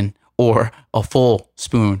raw onion or a full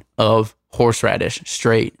spoon of horseradish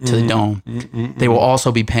straight to the dome, they will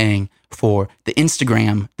also be paying for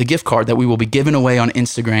the gift card that we will be giving away on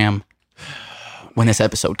Instagram when this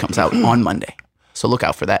episode comes out on Monday. So look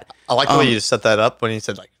out for that. I like the way you just set that up when you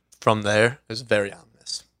said like from there. It was very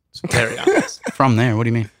ominous. It's very ominous. From there, what do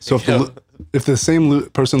you mean? So if the same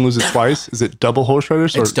person loses twice, is it double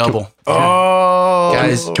horseradish? It's double. Oh,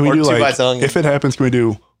 Guys, Can we Or do 2 like, bites of onion. if it happens, can we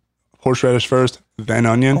do horseradish first, then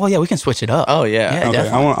onion? oh yeah, we can switch it up. Oh, yeah. Okay,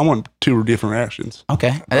 definitely. I want 2 different reactions.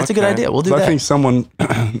 Okay, that's a good Okay. idea. We'll do So I that. think someone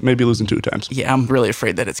may be losing 2 times. Yeah, I'm really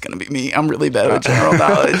afraid that it's going to be me. I'm really bad at general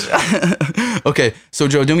knowledge. Okay, so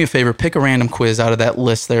Joe, do me a favor. Pick a random quiz out of that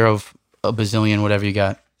list there of a bazillion, whatever you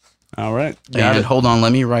got. All right. And hold on,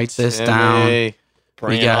 let me write this down. Jimmy.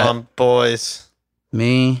 Bring got- it on, boys.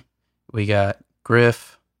 Me, we got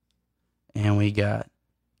Griff, and we got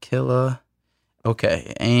Killa.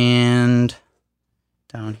 Okay, and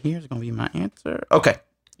down here is going to be my answer. Okay,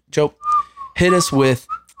 Joe, hit us with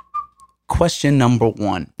question number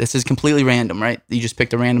 1. This is completely random, right? You just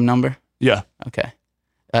picked a random number? Yeah. Okay.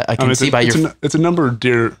 I can see by it's your it's a number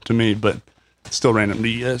dear to me, but it's still random to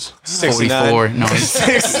you guys. 44. No, he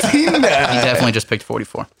 69. definitely just picked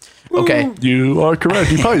 44. Okay. You are correct.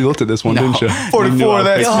 You probably looked at this one, No. didn't you? 44, You knew I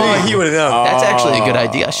that's picked me. it. He would have known. That's actually a good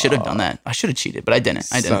idea. I should have done that. I should have cheated, but I didn't.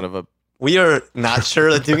 I Son didn't. of a. We are not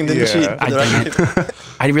sure that Dugan didn't Yeah. cheat. I didn't.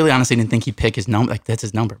 I really honestly didn't think he'd pick his number. Like, that's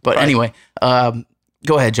his number. But anyway,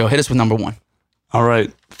 go ahead, Joe. Hit us with number 1. All right.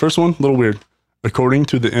 First one, a little weird. According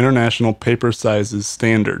to the International Paper Sizes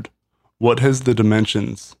Standard, what has the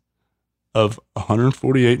dimensions of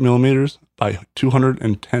 148 millimeters by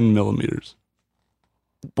 210 millimeters?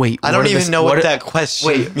 Wait. I don't even know what that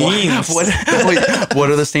question means. What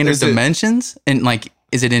are the standard Is it- dimensions? And like,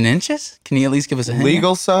 is it in inches? Can you at least give us a hint?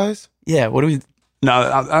 Legal size? Yeah. What do we? No,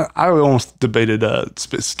 I almost debated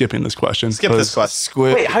skipping this question. Skip this question.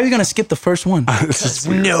 Squid. Wait. How are you gonna skip the first one? This is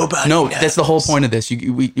weird. Nobody. No, that's the whole point of this.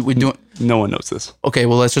 We do. No one knows this. Okay.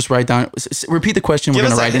 Well, let's just write down. Repeat the question. We're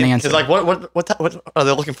Give gonna us a write an hint, answer. 'cause, like, what are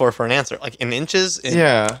they looking for an answer? Like in inches?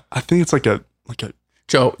 Yeah. I think it's like a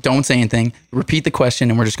Joe, don't say anything. Repeat the question,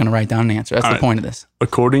 and we're just gonna write down an answer. That's the right. point of this.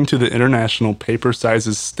 according to the International Paper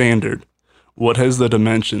Sizes Standard, what has the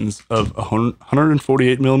dimensions of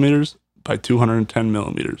 148 millimeters by 210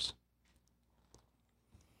 millimeters?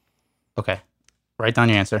 Okay. Write down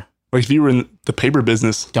your answer. Like if you were in the paper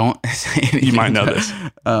business, Don't say anything. you might know this.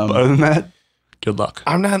 Um, But other than that, good luck.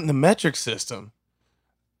 I'm not in the metric system.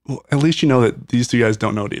 Well, at least you know that these 2 guys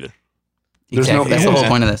don't know it either. There's exactly. no- That's the whole yeah.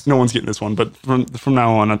 point of this. No one's getting this one, but from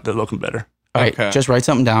now on, they're looking better. All right. Okay. Just write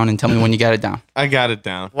something down and tell me when you got it down. I got it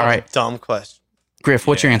down. What All a right. dumb question. Griff,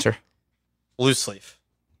 what's your answer? Loose leaf.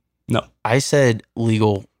 No. I said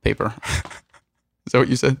legal paper. Is that what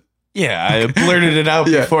you said? Yeah, I blurted it out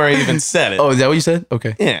Yeah. before I even said it. Oh, is that what you said?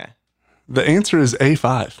 Okay. Yeah. The answer is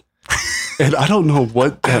A5. And I don't know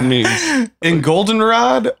what that means. In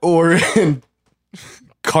goldenrod or in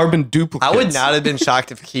carbon duplicates? I would not have been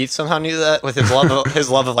shocked if Keith somehow knew that with his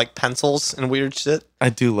love of like pencils and weird shit. I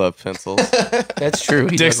do love pencils. That's true.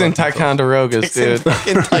 He does Dixon love pencils. Ticonderogas, dude.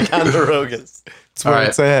 Fucking Ticonderogas. That's where All right.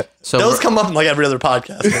 it's at. So Those we're, come up in like every other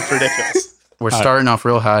podcast. It's ridiculous. we're starting off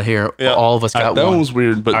real hot here. Yeah. All of us got That one. one was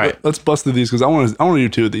weird, but All right. let's bust through these because I want to do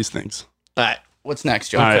 2 of these things. All right. What's next,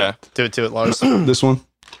 Joe? All right. Okay. Do it to it, Lars. This one,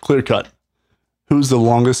 clear cut. Who's the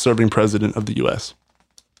longest serving president of the U.S.?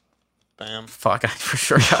 Bam. Fuck, I for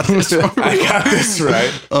sure got this one. I got this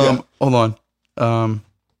right. Hold on.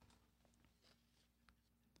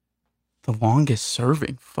 The longest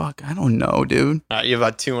serving. Fuck, I don't know, dude. All right, you have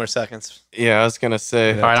about 2 more seconds. Yeah, I was going to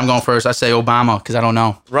say. All right, I'm going first. I say Obama because I don't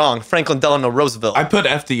know. Wrong. Franklin Delano Roosevelt. I put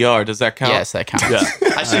FDR. Does that count? Yes, that counts. Yeah.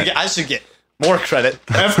 I should get more credit.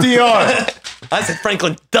 FDR. I said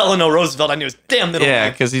Franklin Delano Roosevelt. I knew his damn middle Yeah,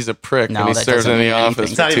 name. because he's a prick No, and he that served doesn't in the mean office anything.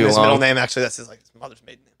 It's for not even too his middle long. name. Actually, that's his mother's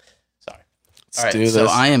maiden name. Sorry. Let's do All right, this. so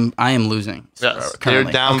I am losing. Yes. You're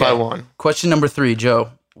currently. down by Okay. 1. Question number 3,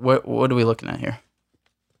 Joe. What are we looking at here?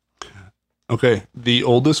 Okay. The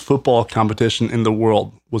oldest football competition in the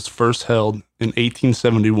world was first held in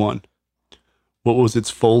 1871. What was its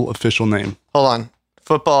full official name? Hold on.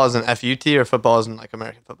 Football is an FUT or football is in like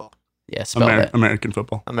American football? Yeah, spell that. American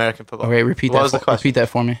football. American football. All right, repeat What that. was the question? Repeat that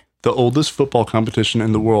for me. The oldest football competition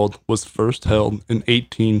in the world was first held in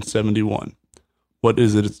 1871. What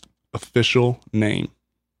is its official name?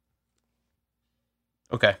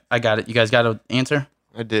 Okay, I got it. You guys got an answer?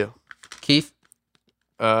 I do. Keith,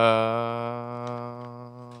 I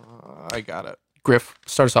got it. Griff,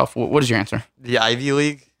 start us off. What is your answer? The Ivy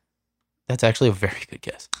League. That's actually a very good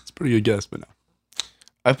guess. It's a pretty good guess, but no.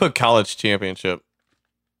 I put college championship.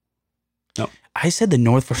 I said the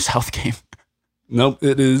North versus South game. Nope,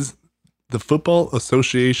 it is the Football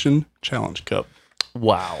Association Challenge Cup.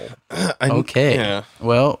 Wow. Okay. Yeah.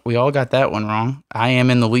 Well, we all got that one wrong. I am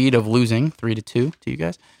in the lead of losing 3-2 to you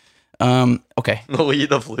guys. Okay. The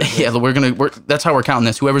lead of losing. Yeah, that's how we're counting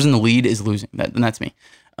this. Whoever's in the lead is losing. And that's me.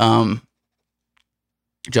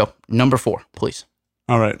 Joe, number 4, please.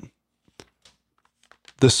 All right.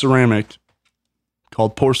 The ceramic,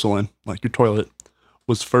 called porcelain, like your toilet,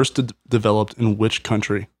 was first developed in which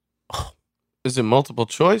country? Is it multiple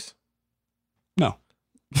choice? No.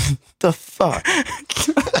 The fuck?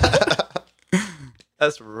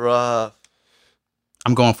 That's rough.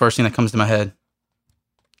 I'm going first thing that comes to my head.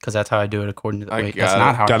 Because that's how I do it according to the I wait. got That's it.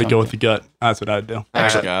 not how Got to it go comes with the gut. That's what I'd do. I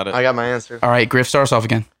Actually, got it. I got my answer. All right, Griff, start us off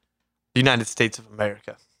again. United States of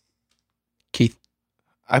America. Keith,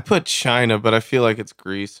 I put China, but I feel like it's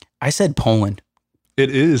Greece. I said Poland. It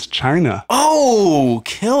is China, Oh,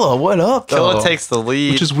 Killa, what up? Killa though? takes the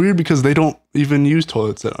lead. which is weird because they don't even use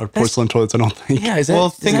toilets that are porcelain toilets, I don't think. Yeah, is that, Well,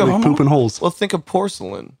 is think that of They normal? poop in holes. Well, think of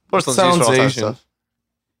porcelain. Porcelain's Sounds used for all kinds of Asian. stuff.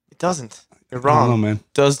 It doesn't. You're I don't know, wrong. man.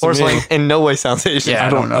 Does to Porcelain me. in no way sounds Asian. Yeah. I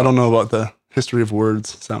don't know. don't know about the history of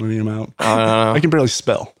words sounding them out. I don't know. I can barely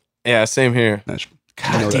spell. Yeah, same here. That's,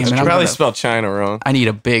 God know damn that's it. You I'm probably gonna- spelled China wrong. I need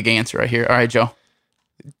a big answer right here. All right, Joe.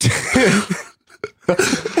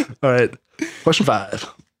 all right. Question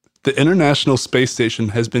 5. The International Space Station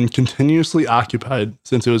has been continuously occupied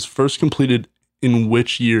since it was first completed in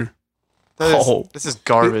which year? This is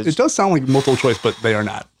garbage. It does sound like multiple choice, but they are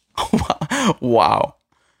not. Wow.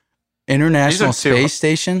 International These are too- Space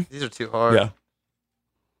Station? These are too hard. Yeah.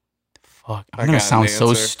 Fuck. I I'm going got to sound an so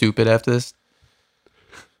answer. stupid after this.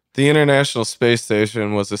 The International Space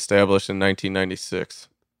Station was established in 1996.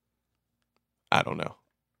 I don't know.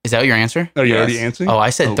 Is that your answer? Are you Yes. already answering? Oh, I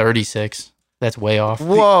said 36. That's way off.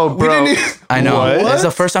 Whoa, bro. I know. What? That's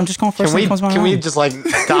the first. I'm just going first. Can thing that comes to my we mind. just like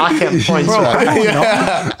dock him points? Bro, for I that?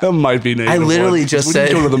 don't know. That might be negative. literally one. just We didn't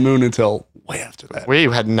said- go to the moon until way after that. We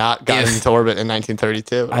had not gotten If- into orbit in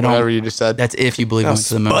 1932. I don't- Whatever you just said. That's if you believe we went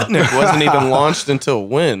to the moon. Sputnik wasn't even launched until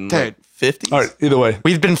when? Dude. 50s? All right. Either way,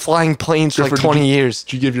 We've been flying planes for like Grifford, 20 years.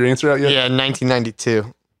 did you give your answer out yet? Yeah,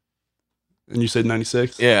 1992. And you said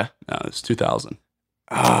 96? Yeah. No, it's 2000.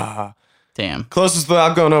 Ah. Damn. Closest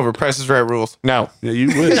without going over. Price is Right rules. No. Yeah, you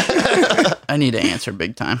wish. I need to answer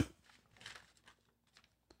big time.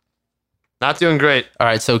 Not doing great. All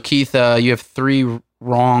right. So, Keith, you have 3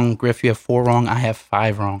 wrong. Griff, you have 4 wrong. I have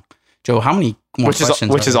 5 wrong. Joe, how many more Which questions?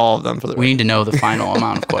 is are there? all of them for the We need to know the final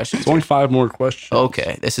amount of questions. It's only 5 more questions.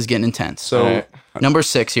 Okay. This is getting intense. So, All right. Number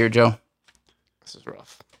 6 here, Joe. This is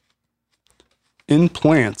rough. in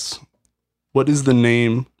plants, what is the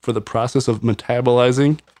name for the process of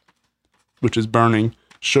metabolizing, which is burning,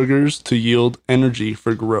 sugars to yield energy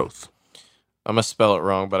for growth I'm going to spell it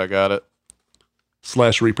wrong, but I got it.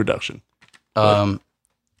 / reproduction?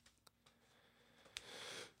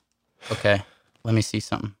 Okay. Let me see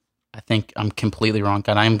something. I think I'm completely wrong.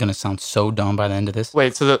 God, I am going to sound so dumb by the end of this.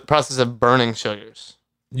 Wait, so the process of burning sugars.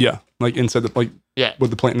 Yeah, like inside the, like Yeah. what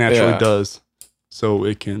the plant naturally Yeah. does, so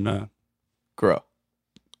it can Grow.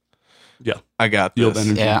 Yeah. I got yield this.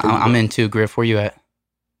 energy. Yeah, for I'm growth. in too, Griff. Where you at?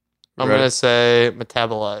 I'm Right. going to say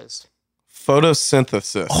metabolize.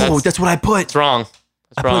 Photosynthesis. Oh, that's what I put. It's wrong.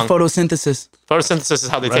 It's I wrong. put photosynthesis. Photosynthesis is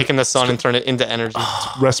how they take in the sun and turn it into energy.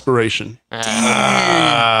 Respiration.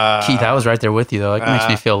 Ah. Keith, I was right there with you, though. It makes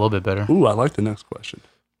me feel a little bit better. Ooh, I like the next question.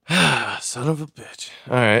 Son of a bitch.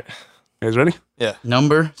 All right. You guys ready?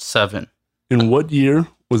 Number 7. In what year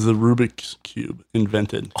was the Rubik's Cube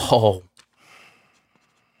invented? Oh,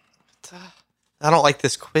 I don't like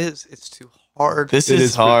this quiz. It's too hard. This It is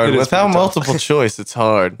is hard. pretty- it is Without pretty tough. multiple choice, it's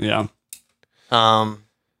hard. Yeah.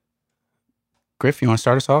 Griff, you want to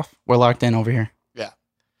start us off? We're locked in over here. Yeah.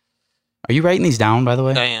 Are you writing these down, by the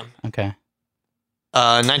way? I am. Okay.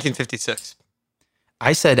 1956.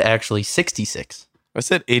 I said actually 66. I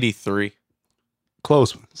said 83,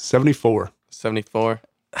 Close. 74. 74.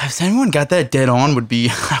 If anyone got that dead on, would be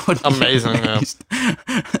I would be Amazing, yeah.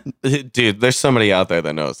 amazed. Dude, there's somebody out there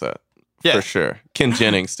that knows that. Yeah. For sure. Ken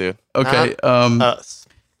Jennings, dude. Okay. Us.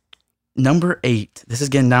 Number 8. This is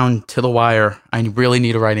getting down to the wire. I really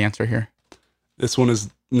need a right answer here. This one is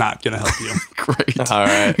not going to help you, Great. All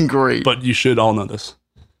right. Great. but you should all know this.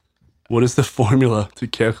 What is the formula to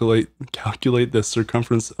calculate the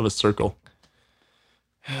circumference of a circle?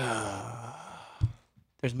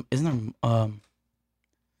 Isn't there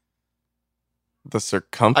The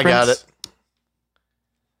circumference I got it.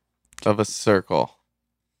 of a circle.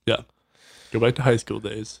 Yeah. Go back to high school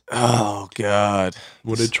days. Oh, God.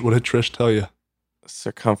 What did Trish tell you?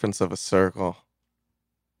 Circumference of a circle.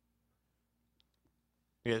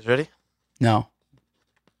 You guys ready? No.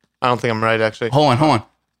 I don't think I'm right, actually. Hold on.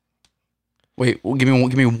 Wait, give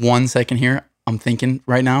me 1 second here. I'm thinking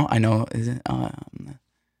right now. I know. Is it?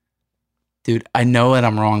 Dude, I know that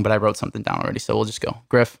I'm wrong, but I wrote something down already, so we'll just go.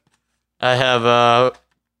 Griff. I have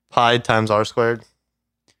pi times r squared.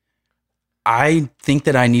 I think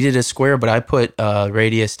that I needed a square, but I put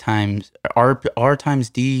radius times r times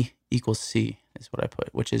d equals c is what I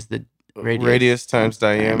put, which is the Radius times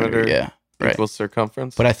diameter Yeah, right. equals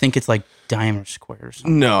circumference. But I think it's like diameter squared or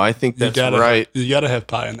something. No, I think that's right. You gotta have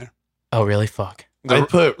pi in there. Oh, really? Fuck. I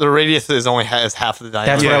put The radius is only has half the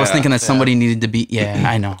diameter. That's what I was Yeah, thinking that somebody needed to be. Yeah,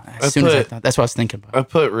 I know. As soon as I thought, that's what I was thinking about. I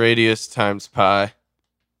put radius times pi.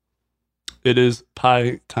 It is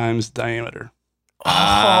pi times diameter.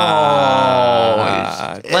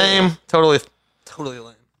 Lame. Totally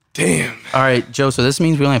lame. Damn. All right, Joe. So this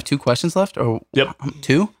means we only have 2 questions left, or Yep.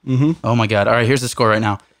 2? Mm-hmm. Oh my god! All right, here's the score right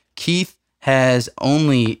now. Keith has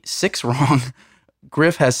only 6 wrong.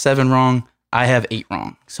 Griff has 7 wrong. I have 8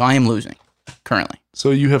 wrong. So I am losing currently. So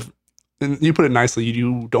you have, and you put it nicely.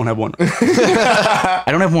 You don't have one. I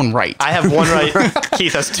don't have one right. I have 1 right.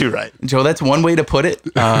 Keith has 2 right. Joe, that's one way to put it.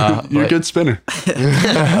 You're a good spinner.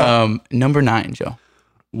 Number 9, Joe.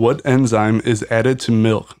 What enzyme is added to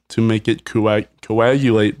milk to make it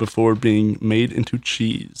coagulate before being made into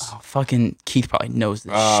cheese? Oh, fucking Keith probably knows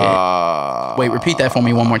this shit. Wait, repeat that for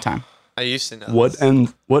me one more time. I used to know.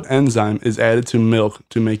 What enzyme is added to milk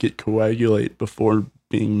to make it coagulate before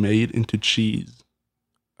being made into cheese?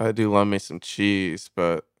 I do love me some cheese,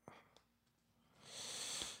 but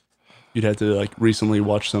You'd have to like recently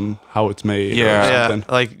watch some how it's made. Yeah. Or Yeah,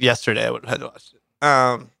 something. like yesterday I would have had to watch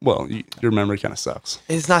it. Well, your memory kind of sucks.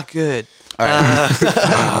 It's not good.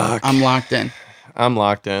 I'm locked in. I'm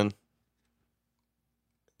locked in.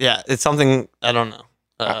 Yeah, it's something I don't know.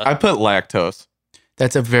 I put lactose.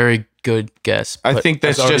 That's a very good guess. I but- think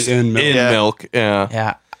that's It's already just in milk. in Yeah. milk. Yeah.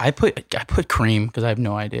 Yeah, I put cream because I have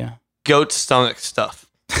no idea. Goat stomach stuff.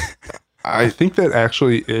 I think that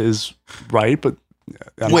actually is right, but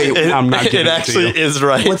I'm not It giving actually it to you. is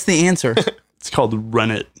right. What's the answer? It's called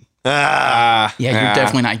rennet. Ah, Yeah, you're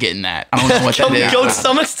definitely not getting that. I don't know what that is. goat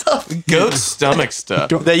stomach stuff. Goat stomach stuff.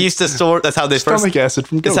 They used to store. That's how they first. Stomach acid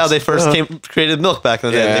from goats. That's how they first created milk back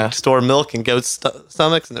in the day. Yeah. They store milk in goat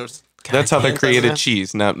stomachs, and there was. That's how they damn, created that's-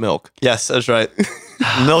 cheese, not milk. Yes, that's right.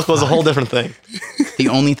 Milk was a whole different thing. The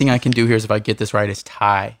only thing I can do here is if I get this right is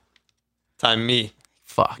tie. Time me.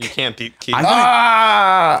 Fuck. You can't beat Keith. I'm gonna-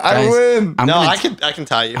 I Guys, win. I'm no, gonna I can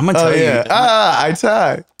tie you. I'm gonna tell you, I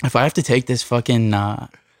tie. if I have to take this fucking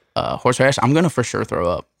horseradish, I'm gonna for sure throw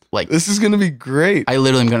up. Like, This is gonna be great. I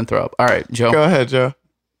literally am gonna throw up. All right, Joe. Go ahead, Joe.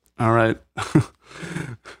 All right.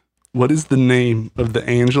 What is the name of the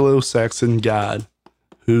Anglo-Saxon god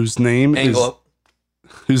whose name Anglo.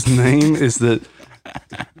 is the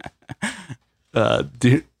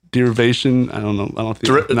derivation? I don't know. I don't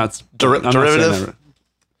think I'm not saying derivative? that right.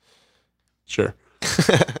 Sure.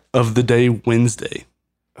 Of the day Wednesday.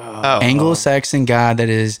 Oh. Anglo-Saxon god that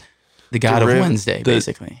is the god of Wednesday, the-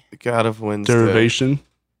 basically. The God of Wednesday. Derivation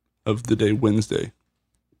of the day Wednesday.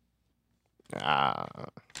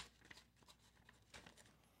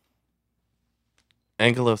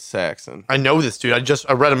 Anglo-Saxon. I know this, dude.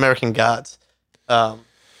 I read American Gods.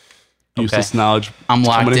 Useless knowledge. I'm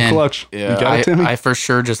locked Coming in in. clutch. Yeah. You got it, Timmy? I for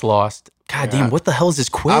sure just lost. God damn, what the hell is this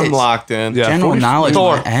quiz? I'm locked in. Yeah, General 40 knowledge.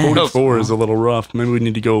 Thor. my ass. 44 is a little rough. Maybe we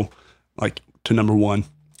need to go like to number 1.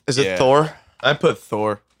 Is it Yeah. Thor? I put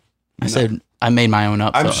Thor. I said I made my own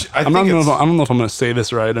up. So I don't know if I'm going to say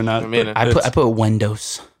this right or not. I mean, but I put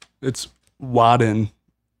Windows. it's Woden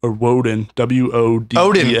or Woden. W-O-D-E-N.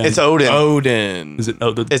 Odin. It's Odin. Odin. Is it?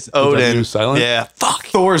 Oh, It's the W Odin. is silent. Yeah. Fuck.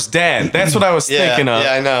 Thor's dad. That's what I was Yeah, thinking of.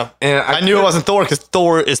 yeah, I know. And I knew it wasn't Thor because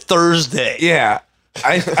Thor is Thursday. Yeah.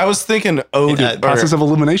 I was thinking Odin. Yeah, or- Process of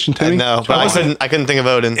elimination, I Timmy. know, but I couldn't think of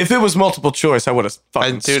Odin. if it was multiple choice, I would have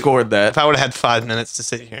fucking Dude, scored that. If I would have had 5 minutes to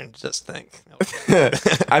sit here and just think.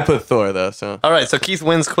 I put Thor though. So. All right, so Keith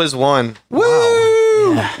wins quiz 1.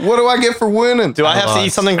 Woo! What do I get for winning? Do I have to eat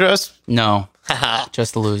lost. something gross? No,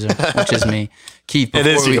 just the loser, which is me. Keith, It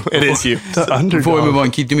is you. It is you. The underdog. Before we move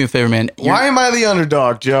on, Keith, do me a favor, man. Why am I the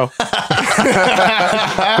underdog, Joe?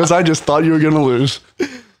 Because I just thought you were going to lose.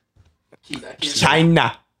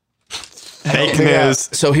 China. Fake news.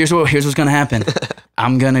 So here's what's gonna happen.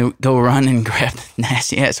 I'm gonna go run and grab the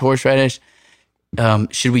nasty ass horseradish.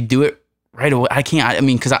 Should we do it right away? I can't. I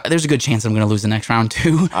mean, because there's a good chance I'm gonna lose the next round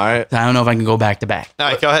too. All right. I don't know if I can go back to back. All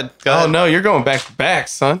right, go ahead. Go Oh ahead. no, you're going back to back,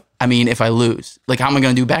 son. I mean, if I lose, like, how am I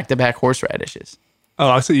gonna do back to back horseradishes? Oh,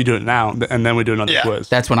 I said you do it now, and then we do another Yeah. quiz.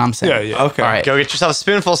 That's what I'm saying. Yeah, yeah. Okay. All right. Go get yourself a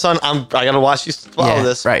spoonful, son. I gotta watch you swallow Yeah,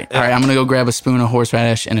 this. right. All right. I'm gonna go grab a spoon of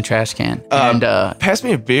horseradish and a trash can. And Pass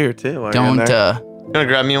me a beer too. while you're in don't. there. You gonna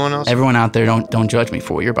grab me one else? Everyone out there, don't judge me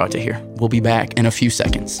for what you're about to hear. We'll be back in a few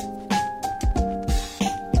seconds.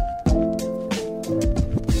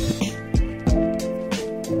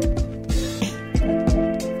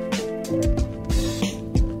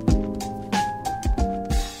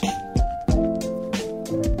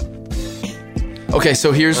 Okay,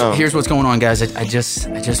 so here's what's going on, guys. I just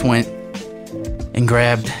went and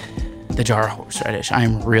grabbed the jar of horseradish.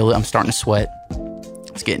 I'm starting to sweat.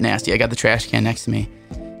 It's getting nasty. I got the trash can next to me,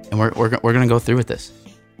 and we're gonna go through with this.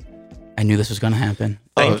 I knew this was gonna happen.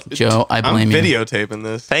 Joe, I I'm blame you. videotaping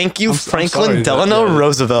this. Thank you, Franklin sorry, Delano my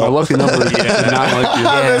Roosevelt. lucky number is not like you.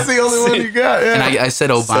 Yeah. That's the only one you got. Yeah. And I said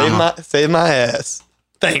Obama. Save my ass.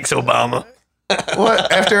 Thanks, Obama.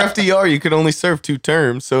 What? After FDR, you could only serve 2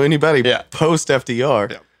 terms. So anybody post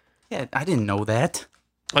FDR. Yeah. Yeah, I didn't know that.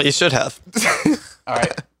 Well, you should have. All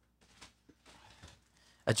right.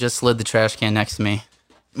 I just slid the trash can next to me.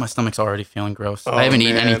 My stomach's already feeling gross. I haven't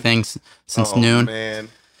eaten man. anything since noon. Man.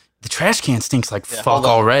 The trash can stinks like hold fuck on.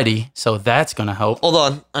 already, so that's gonna help. Hold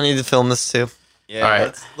on. I need to film this too. Yeah. All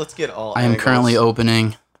right. Let's get all. I am angles. currently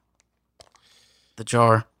opening the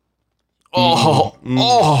jar. Oh,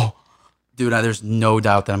 dude, there's no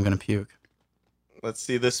doubt that I'm gonna puke. Let's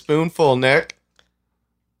see the spoonful, Nick.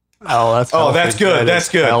 Oh, that's Oh, that's healthy. good. That That's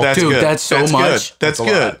is good. healthy. That's Dude, good. that's so good. much. That's That's a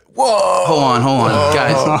good. Whoa. Hold on,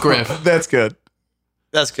 guys. Griff, That's good.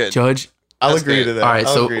 That's good. Judge. I'll That's agree good. to that. All right,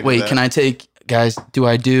 I'll so agree to wait, that. can I take, guys? Do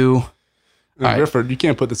I do And Grifford, you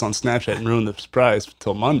can't put this on Snapchat and ruin the surprise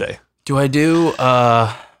until Monday. just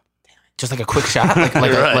like a quick shot, like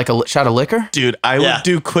Right. like a shot of liquor? Dude, I Yeah. would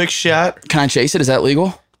do quick shot. Can I chase it? Is that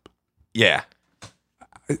legal? Yeah.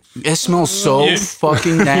 It smells so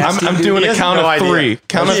fucking nasty. I'm dude. doing He a has count no of idea. 3.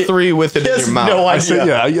 Count He- of 3 with it he in has your mouth. no I idea. said,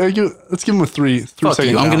 let's give him a three Fuck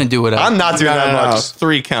second you. I'm count. gonna do it. I'm not doing that much.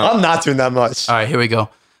 3 count. I'm not doing that much. All right, here we go.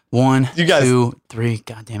 1, You guys- 2, 3.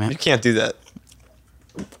 God damn You it. can't do that.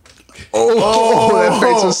 Oh, that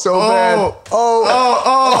face was so bad.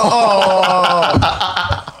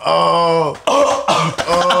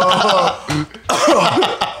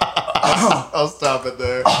 I'll stop it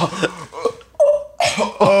there.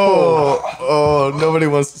 Oh, nobody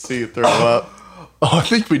wants to see you throw up. Oh, I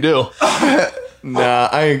think we do. Nah,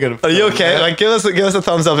 I ain't gonna. Are you okay? Like, give us a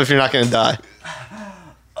thumbs up if you're not gonna die.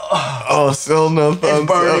 Oh, still no thumbs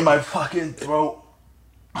up. my fucking throat.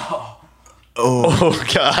 Oh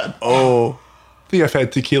God. Oh, I think I've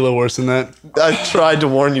had tequila worse than that. I tried to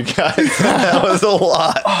warn you guys. That was a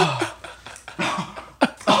lot.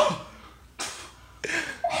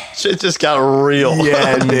 Shit just got real.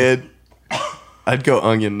 yeah, it did. I'd go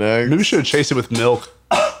onion nugs. Maybe we should have chased it with milk.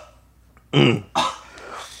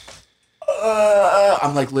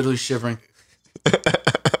 I'm like literally shivering.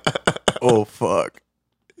 Oh fuck.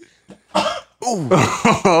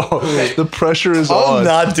 The pressure is I'm on.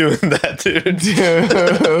 not doing that,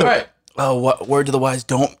 dude. All right. Word to the wise: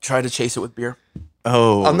 don't try to chase it with beer.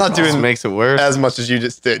 Oh, I'm not this doing makes it worse. As much as you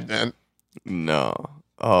just did, man. No.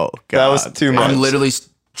 Oh god. That was too much. I'm literally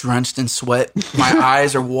drenched in sweat. My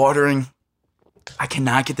eyes are watering. I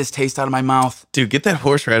cannot get this taste out of my mouth. Dude, get that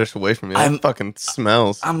horseradish away from me. That fucking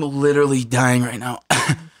smells. I'm literally dying right now.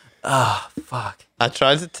 Ah, fuck. I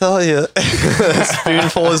tried to tell you. That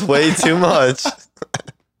spoonful is way too much.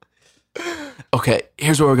 Okay,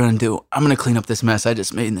 here's what we're gonna do. I'm gonna clean up this mess I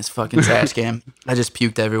just made in this fucking trash can. I just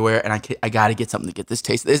puked everywhere, and I gotta get something to get this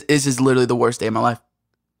taste. This is literally the worst day of my life.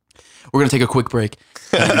 We're gonna take a quick break.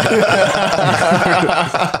 We're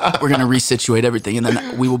gonna resituate everything, and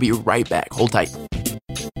then we will be right back. Hold tight.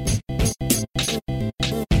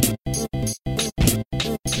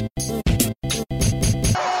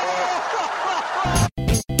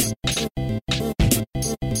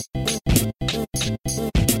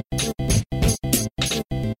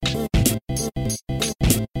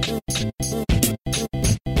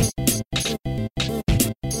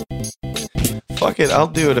 Fuck it, I'll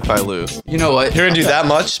do it if I lose. You know what? You're gonna do that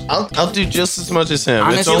much? I'll do just as much as him.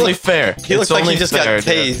 It's Honestly, only fair. he looks It's like he only just got fair, dude.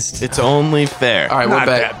 tased. It's only fair. All right, we're Not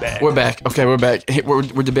back. that bad. We're back. Okay, we're back. Hey, we're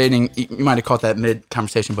debating. You might have caught that mid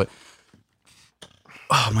conversation, but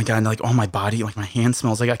oh my god, like all my body, like my hand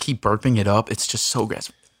smells like I keep burping it up. It's just so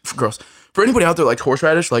gross. For anybody out there like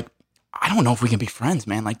horseradish, like I don't know if we can be friends,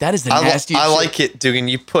 man. Like that is the nastiest. I shit. like it, Dugan.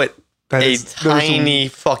 You put That a is- there's some- tiny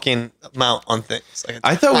fucking amount on things. Like a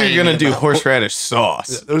I thought we were tiny gonna do amount. horseradish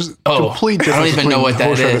sauce. There's a Oh, complete I don't difference even know between what that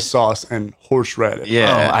horseradish is. sauce and horseradish.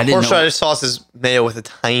 Yeah. Oh, I didn't know. Horseradish sauce is mayo with a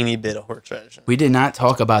tiny bit of horseradish. We did not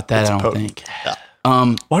talk about that. I don't potent. think. Yeah.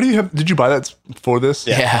 Why do you have? Did you buy that for this?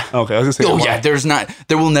 Yeah. Okay, I was gonna say. Oh why? yeah,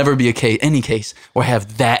 there will never be any case where I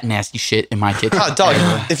have that nasty shit in my kitchen. Oh, dog,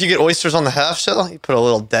 if you get oysters on the half shell, you put a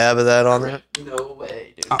little dab of that on there. No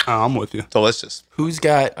way, dude. I'm with you. Delicious. Who's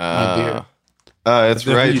got my beer? It's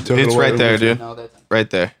think right. you took it It's away right there, with you. dude. No, that's Right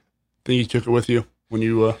there. Think you took it with you when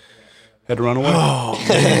you had to run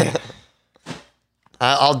away?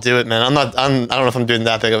 I'll do it, man. I don't know if I'm doing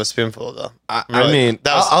that big of a spoonful though. I Really? mean,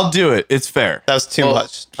 That was- I'll do it. It's fair. That was too Well,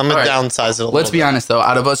 much. I'm gonna all right. downsize it a little Let's be bit. honest, though.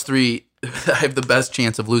 Out of us three, I have the best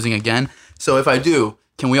chance of losing again. So if I do,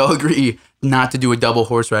 can we all agree not to do a double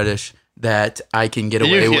horseradish that I can get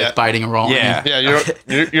away Yeah. with biting a raw onion? Yeah.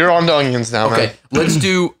 Yeah, you're on to onions now, Okay, man. let's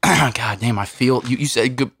do. God damn, I feel you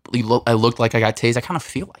said good, I looked like I got tased. I kind of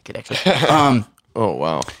feel like it actually. Oh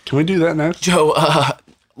wow. Can we do that next? Joe,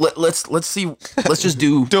 let's see. Let's just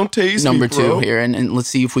do Don't tase number me, bro. 2 here, and let's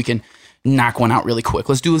see if we can knock one out really quick.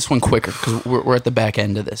 Let's do this one quicker because we're at the back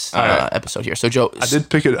end of this episode here. So Joe, I did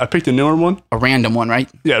pick it. I picked a newer one. a random one, right?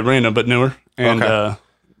 Yeah, random but newer. And Okay.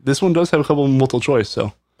 this one does have a couple of multiple choice,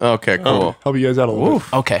 so Okay, cool. help you guys out a little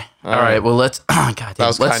bit. Okay. All right. Well, let's. God damn.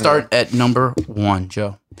 was Let's kinda- start at number 1.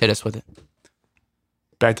 Joe, hit us with it.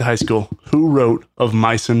 Back to high school. Who wrote Of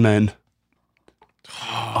Mice and Men?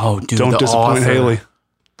 Oh, dude, Don't the disappoint author. Haley.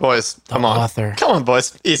 Boys, come on. author. Come on,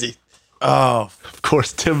 boys. Easy. Oh Of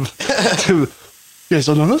course, Tim. You guys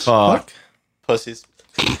don't know this? fuck. Pussies.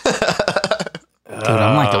 Dude,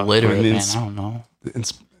 I'm like illiterate, man. means- I don't know.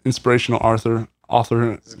 Inspirational author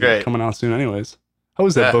great. coming out soon anyways. How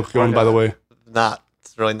is that Yeah, book going, by the way? Not.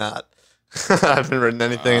 It's really not. I haven't written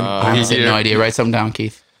anything in I a have year. no idea. Write something down,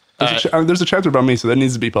 Keith. There's a chapter about me, so that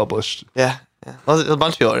needs to be published. Yeah. Well, a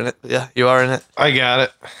bunch of people are in it. Yeah, you are in it. I got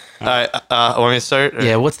it. All right. Want me to start? Or-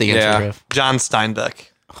 Yeah, what's the answer, Yeah. Griff? John Steinbeck.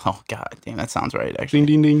 Oh, god damn, that sounds right, actually.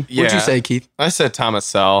 Ding, ding, ding. Yeah. What'd you say, Keith? I said Thomas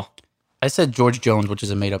Sell. I said George Jones, which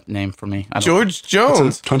is a made-up name for me. I don't- George It's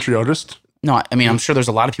Jones. a country artist. No, I mean, I'm sure there's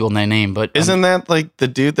a lot of people in that name, but... Isn't that like the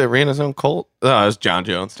dude that ran his own cult? Oh, it was John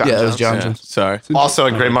Jones. yeah, it was John Yeah, Jones. sorry. Also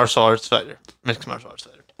a great martial arts fighter. Mixed martial arts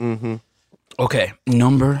fighter. Okay,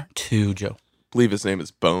 number 2, Joe. believe his name is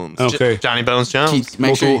Bones. Okay. Johnny Bones Jones. Keith,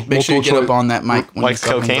 make sure you Multiple get up choice- on that mic. when Likes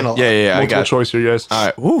you're talking. cocaine a lot. Yeah, I Multiple got it. choice here, guys. All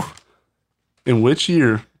right. Woo. In which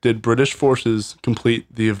year did British forces complete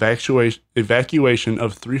the evacuation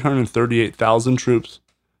of 338,000 troops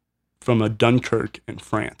from a Dunkirk in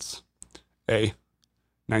France? A.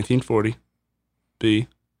 1940. B.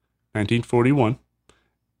 1941.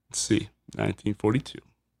 C. 1942.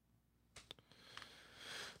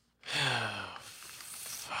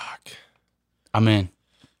 Fuck. I'm in.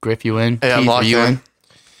 Griff, you in? Yeah, I'm Keith, are locked you in. in?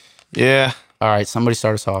 Yeah. All right, somebody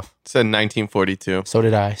start us off. It said 1942. So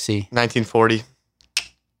did I. See. 1940.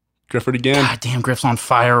 Grifford again. God damn, Griff's on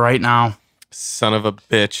fire right now. Son of a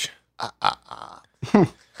bitch.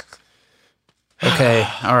 Okay,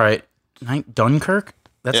 all right. Dunkirk?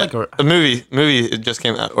 That's Yeah. like a The movie it just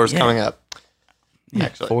came out or is Yeah. coming up. yeah,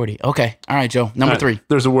 actually. 40. Okay, all right, Joe. Number All right, 3.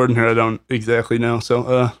 There's a word in here I don't exactly know,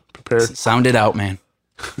 so prepare. Sound it out, man.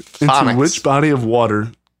 Into Phonics. which body of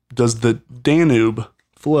water does the Danube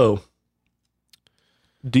flow?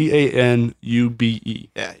 Danube.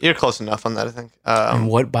 Yeah, you're close enough on that, I think. And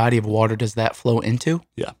what body of water does that flow into?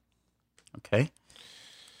 Yeah. Okay.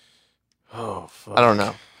 Oh, fuck. I don't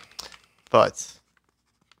know. But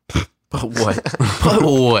But what? But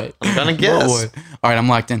what? I'm gonna But guess. what? All right, I'm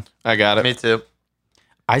locked in. I got it. Me too.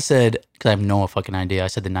 I said, because I have no fucking idea. I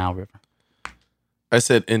said the Nile River. I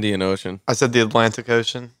said Indian Ocean. I said the Atlantic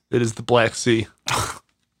Ocean. It is the Black Sea.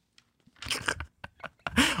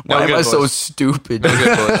 No Why am good, I so boys. stupid? No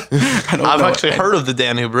good, boys. I don't I've know. actually heard of the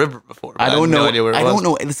Danube River before. But I don't have know. No idea where it I was. don't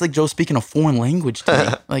know. It's like Joe speaking a foreign language to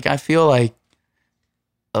me. Like I feel like,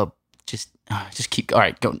 just keep. All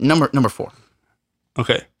right, go number 4.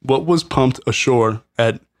 Okay. What was pumped ashore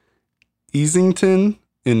at Easington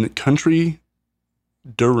in country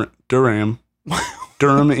Durham,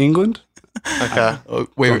 England? Okay. Oh,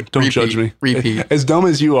 wait, Don't judge me. Repeat. As dumb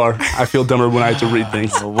as you are, I feel dumber when I have to read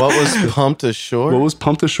things. What was pumped ashore? What was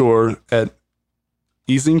pumped ashore at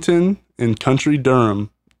Easington in country Durham,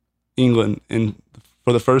 England,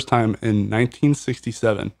 for the first time in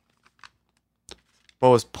 1967? What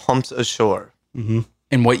was pumped ashore?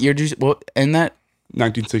 And what year did you? What in that?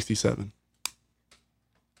 1967.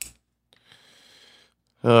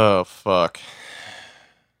 Oh, fuck.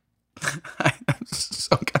 I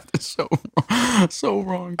got this so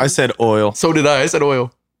wrong. I said oil. So did I. I said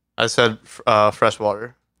oil. I said fresh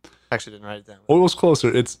water. Actually, didn't write it down. Oil's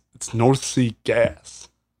closer. It's North Sea gas.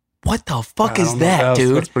 What the fuck I is don't know. that,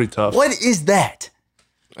 dude? That's pretty tough. What is that?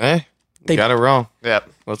 Hey, They- you got it wrong. Yeah.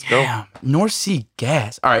 Let's go. Damn, North Sea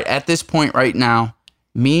gas. All right, at this point right now,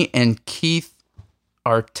 Me and Keith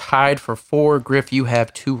are tied for 4. Griff, you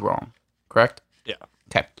have 2 wrong. Correct? Yeah.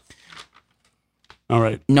 Okay. All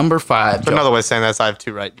right. Number 5. Joe. Another way of saying that is I have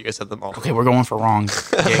 2 right. You guys have them all. Okay, we're going for wrong.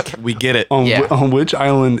 Dick. We get it. Yeah. On which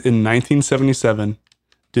island in 1977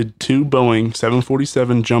 did 2 Boeing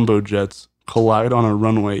 747 jumbo jets collide on a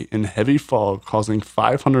runway in heavy fog, causing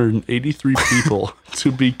 583 people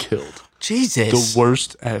to be killed? Jesus. The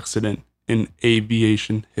worst accident in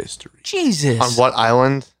aviation history. Jesus. On what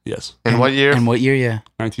island? Yes, In what year? And what year? Yeah.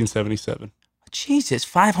 1977. Jesus.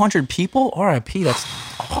 500 people? R.I.P. That's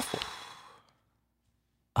awful.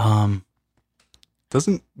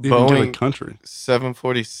 Doesn't even give a Boeing- country.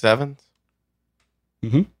 747.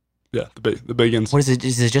 Yeah, the big ones. What is it?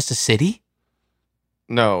 Is it just a city?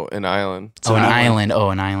 No, an island. Oh, an an island. Oh,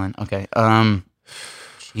 an island. Okay.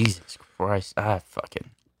 Jesus Christ.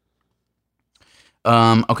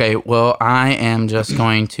 Okay, well, I am just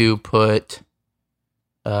going to put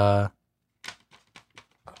Cayman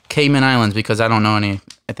Islands because I don't know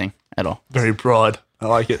anything at all. Very broad. I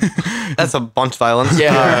like it. That's a bunch of islands.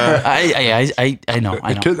 Yeah, I know.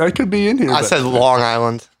 That could be in here. I but said Long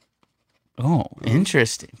Island. Oh,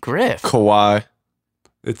 interesting. Griff. Kauai.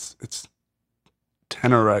 it's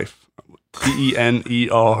Tenerife.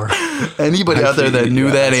 Tener. Anybody out there that knew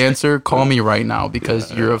Yes. that answer, call me right now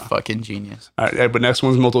because you're a fucking genius. All right, but next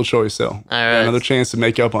one's multiple choice, so right. another chance to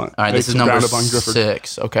make up on. All right, this is number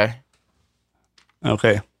 6. Okay.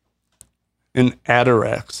 Okay. An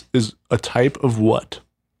atarax is a type of what?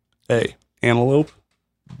 A. Antelope.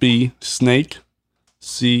 B. Snake.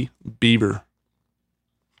 C. Beaver.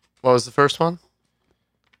 What was the first one?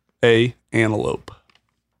 A. Antelope.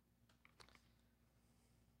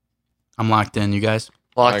 I'm locked in, you guys.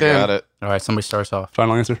 Locked I in. got it. All right, somebody starts off.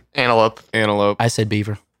 Final answer. Antelope. Antelope. I said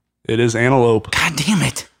beaver. It is antelope. God damn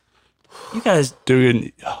it. You guys,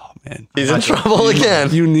 Dude, oh man. He's in trouble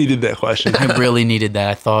again. You needed that question. I really needed that.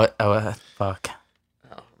 I thought, fuck.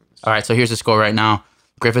 All right, so here's the score right now.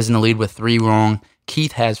 Griff is in the lead with 3 wrong.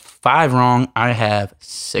 Keith has 5 wrong. I have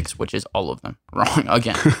 6, which is all of them wrong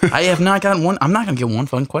again. I have not gotten one. I'm not going to get one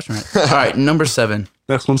fucking question right. All right, number 7.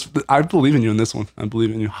 Next one's. I believe in you in this one. I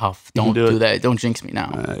believe in you. Oh, don't do do it. that. Don't jinx me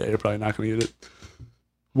now. Yeah, you're probably not going to get it.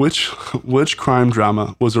 Which crime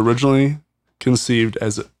drama was originally conceived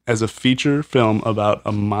as a feature film about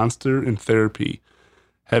a monster in therapy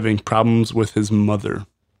having problems with his mother?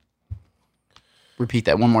 Repeat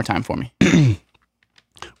that one more time for me.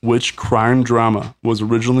 Which crime drama was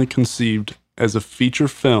originally conceived as a feature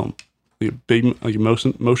film, like a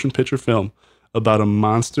motion picture film about a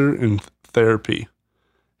monster in therapy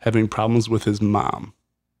having problems with his mom?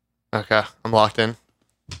 Okay, I'm locked in.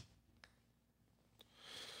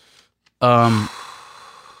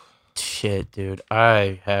 Shit, dude.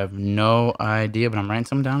 I have no idea, but I'm writing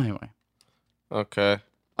some down anyway. Okay.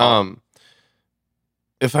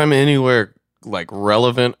 If I'm anywhere like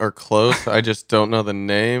relevant or close, I just don't know the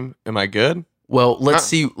name. Am I good? Well, let's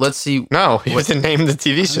see. Let's see. No, you didn't name the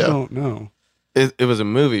TV I show. don't know. It was a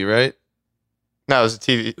movie, right? No, it was a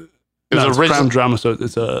TV. It No, was it's a original. crime drama, so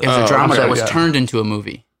it's a. It was a drama okay, that was yeah. turned into a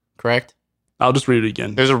movie, correct? I'll just read it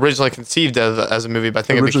again. It was originally conceived as a movie, but I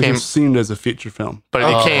think it Originally became. conceived as a feature film. But it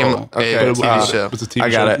Oh, became okay. a But TV show. It was a TV I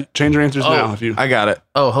show. got it. Change your answers Oh. now if you. I got it.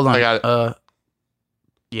 Oh, hold on. I got it.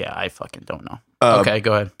 Yeah, I fucking don't know. Uh, Okay,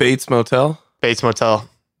 go ahead. Bates Motel. Bates Motel.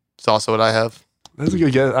 It's also what I have. That's a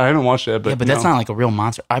good guess. I haven't watched that, but Yeah, but that's no. not like a real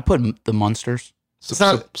monster. I put the Munsters. It's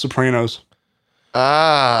not- Sopranos.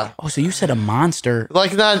 Ah, Oh, so you said a monster?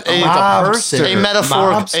 like not a Monster. a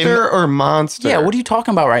metaphor. Monster or monster? Yeah. What are you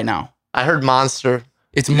talking about right now? I heard monster.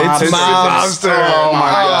 It's monster. Monster. Oh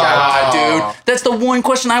my god, Oh. dude! That's the one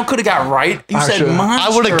question I could have got right. You said Actually,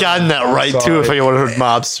 monster. I would have gotten that right too if I would have heard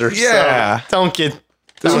mobster. Yeah. So don't get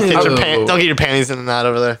your panties in the knot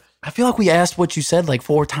over there. I feel like we asked what you said like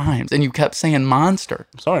 4 times, and you kept saying monster.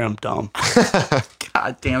 I'm sorry, I'm dumb.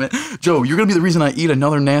 God damn it, Joe! You're gonna be the reason I eat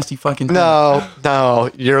another nasty fucking thing.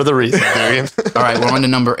 No, you're the reason, Darian. All right, we're on to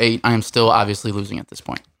number 8. I am still obviously losing at this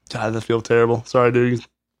point. God, that feels terrible. Sorry, dude.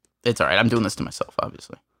 It's all right. I'm doing this to myself,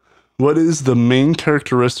 obviously. What is the main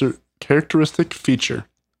characteristic feature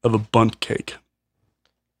of a bundt cake?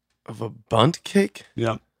 Of a bunt cake?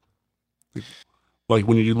 Yeah. Like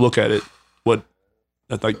when you look at it, what?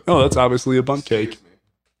 That's like, oh, that's obviously a bundt cake.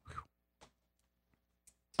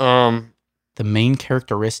 The main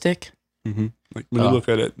characteristic. Mm-hmm. Like when you look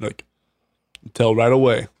at it, like you tell right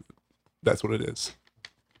away that's what it is.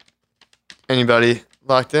 Anybody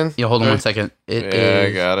locked in? Yeah, hold on All one right. second. It Yeah, I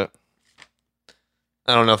is- got it.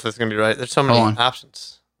 I don't know if this is gonna be right. There's so many Hold on.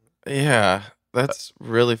 options. Yeah, that's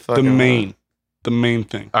really The fucking main. the main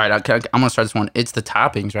thing. All right, I'm gonna start this one. It's the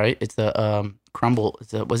toppings, right? It's the crumble.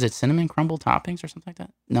 Was it cinnamon crumble toppings or something like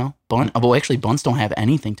that? No, bun. Oh, well, actually, buns don't have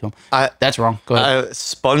anything to them. That's wrong. Go ahead.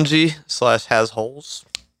 Spongy / has holes.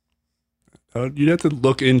 You'd have to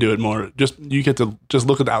look into it more. You get to just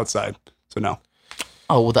look at the outside. So no.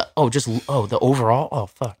 Oh, well, the overall. Oh,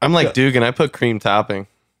 fuck. I'm like Duke, and I put cream topping.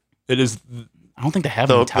 It is I don't think they have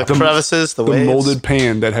The any toppings. crevices, the the waves. molded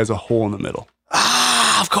pan that has a hole in the middle.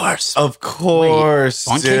 Of course. Of course,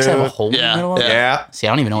 Bun cakes have a hole in the Yeah, middle of it? Yeah. See,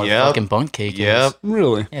 I don't even know what Yep. a fucking bun cake Yep. is.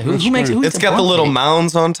 Really? Yeah, who makes who It's eats a got the bun little cake?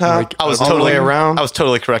 mounds on top. Like, I was all the totally way around. I was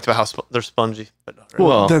totally correct about how they're spongy. But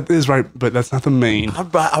Well, That is right, but that's not the main. all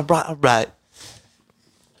right.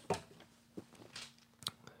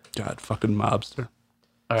 God, fucking mobster.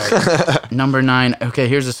 All right. Number 9. Okay,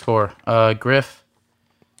 here's the score. Griff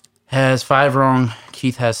has 5 wrong.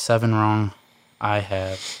 Keith has 7 wrong. I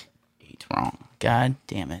have 8 wrong. God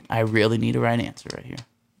damn it. I really need a right answer right here.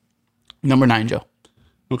 Number 9, Joe.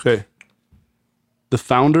 Okay. The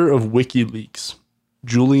founder of WikiLeaks,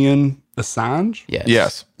 Julian Assange, Yes.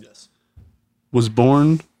 yes. was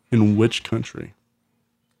born in which country?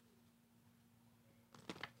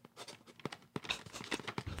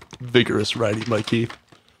 Vigorous writing by Keith.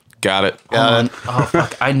 Got it. Hold on. Oh,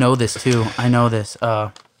 fuck. I know this too. I know this.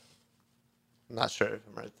 I'm not sure if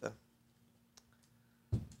I'm right though.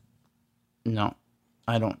 No,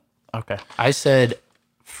 I don't. Okay. I said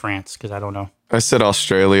France because I don't know. I said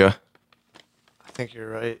Australia. I think you're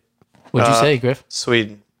right. What'd you say, Griff?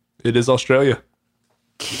 Sweden. It is Australia.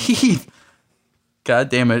 Keith. God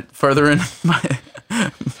damn it. Further in my.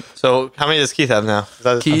 So how many does Keith have now?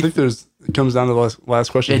 Keith- I think it comes down to the last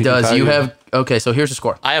question. It He can does. tie You have. Okay, so here's the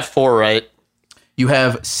score. I have 4 right. You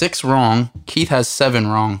have 6 wrong. Keith has 7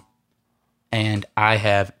 wrong. And I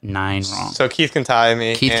have 9 wrong. So Keith can tie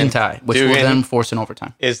me. Keith can and tie, which will Dugan then force an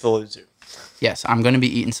overtime. is the loser. Yes, I'm going to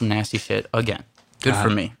be eating some nasty shit again. Good for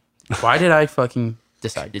me. Why did I fucking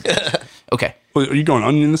decide to do this? Okay. Wait, are you going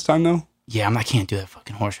onion this time though? Yeah, I can't do that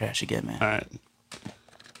fucking horseradish again, man. All right.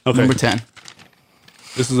 Okay. Number 10.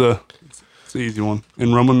 This is it's an easy one.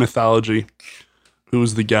 In Roman mythology, who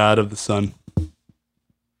is the god of the sun?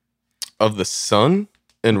 Of the sun?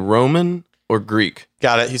 In Roman or Greek?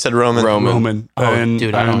 Got it. He said Roman. Roman. Oh, and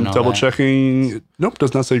dude, I don't I'm know double that. checking. Nope,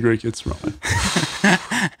 does not say Greek. It's Roman.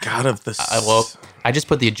 God of the sun. Well, I just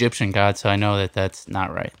put the Egyptian god, so I know that that's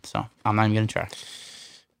not right. So I'm not even going to try.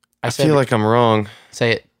 I I said, feel like I'm wrong.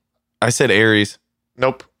 say it. I said Aries.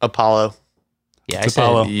 Nope. Apollo. Yeah, I It's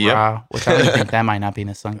Apollo. said Yep. Ra, which I don't even think that might not be in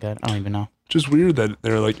the sun god. I don't even know. Just weird that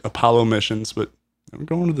they're like Apollo missions, but they're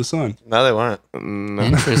going to the sun No, they weren't. No.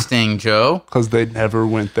 Interesting, Joe. because they never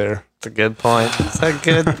went there. It's a good point. It's a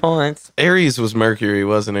good point. Aries was Mercury,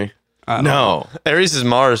 wasn't he? I don't No. Aries is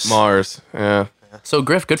Mars. Mars. Yeah. So,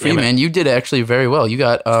 Griff, good for Damn you, it. man. You did actually very well. You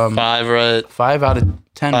got 5 right. 5 out of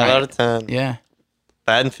 10 5 right. out of 10. Yeah,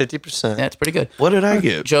 Batting 50%. that's pretty good. What did I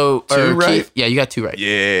get? Joe, 2 or right? Keith, yeah, you got 2 right.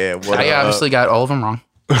 Yeah. What I up? obviously got all of them wrong.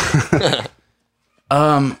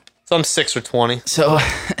 So I'm 6 or 20. So,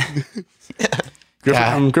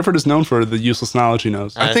 Grifford is known for the useless knowledge he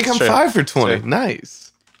knows. I think I'm Sure. 5 for 20. Sure.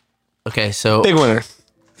 Nice. okay, so Big winner.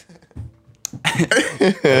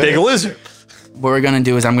 Big loser. what we're going to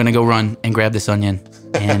do is I'm going to go run and grab this onion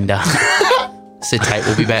and sit tight.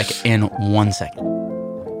 We'll be back in 1 second.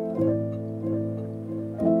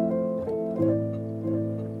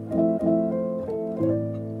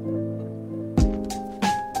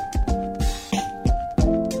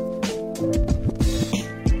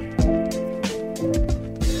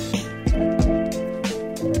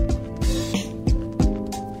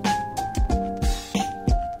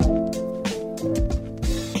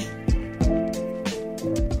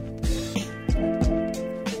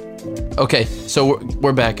 Okay, so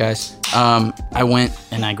we're back, guys. I went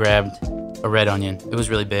and I grabbed a red onion. It was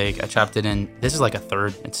really big. I chopped it in. This is like a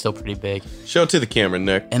third. It's still pretty big. Show it to the camera,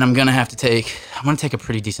 Nick. And I'm gonna take a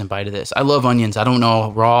pretty decent bite of this. I love onions. I don't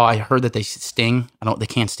know raw. I heard that they sting. They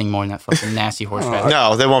can't sting more than that fucking nasty horseradish.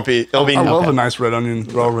 No, they won't be. They'll be. I love okay. a nice red onion,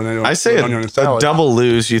 raw onion. I say red a, onion and a salad. double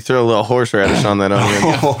lose. You throw a little horseradish on that onion.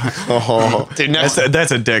 Oh, Dude, next,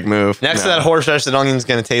 that's a dick move. next to No. that horseradish, that onion's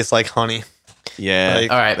going to taste like honey. Yeah.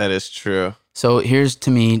 Like- All right. That is true. So here's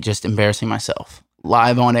to me just embarrassing myself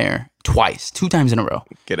live on air twice, 2 times in a row.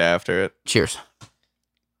 Get after it. Cheers.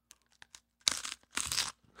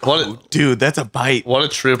 Dude, that's a bite. What a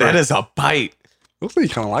trooper. That is a bite. Looks like you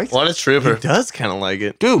kind of like it. What a trooper. He does kind of like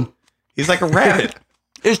it. Dude, He's like a rabbit.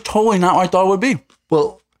 it's totally not what I thought it would be.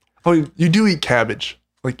 Well, you do eat cabbage.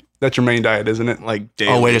 Like, that's your main diet, isn't it? Like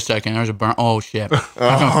daily. Oh, wait a second. There's a burn. Oh, shit. I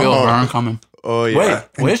can feel a burn coming. Oh, yeah.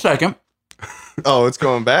 Wait a second. Oh, it's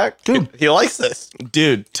going back? Dude, He likes this.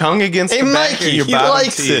 Dude, tongue against Hey, the back Mikey, of your he bottom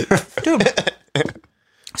likes teeth. it. dude,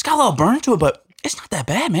 it's got a little burn to it, but it's not that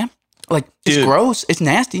bad, man. Like, it's Dude. gross. It's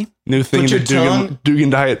nasty. New thing in Put the your tongue- Dugan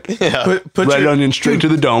diet. Yeah. Put Red your, onion straight to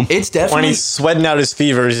the dome. It's When definitely... he's sweating out his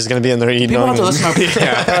fevers, he's going to be in there eating People have to onions. listen to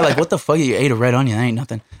our they're like, what the fuck? You ate a red onion? That ain't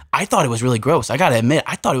nothing. I thought it was really gross. I got to admit,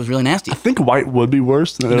 I thought it was really nasty. I think white would be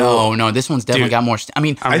worse. Than No, this one's definitely Dude. got more...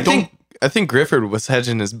 I think Grifford was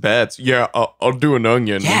hedging his bets. Yeah, I'll do an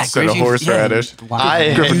onion Yeah, instead of Griffey- horseradish. yeah,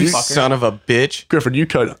 wow. Griffin, You you son of a bitch. Griffin, you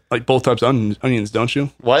cut like both types of onions, don't you?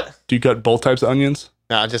 What? Do you cut both types of onions?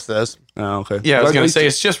 No, just this. Oh, okay. Yeah, I was Like, going I to say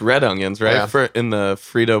used it's just red onions, right? Yeah. For in the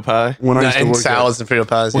Frito pie. when I used to And work at, salads and Frito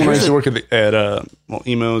pies. when I used to work at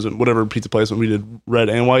Emos and whatever pizza place when we did red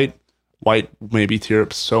and white made me tear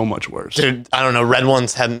up so much worse. Dude, I don't know. Red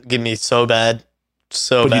ones hadn't given me so bad.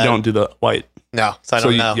 So but bad. you don't do the white. No, so I So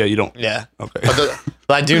don't you, know. yeah, you don't. Yeah. Okay.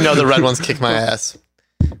 But I do know the red ones kick my ass.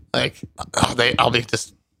 Like, I'll be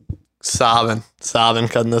just sobbing,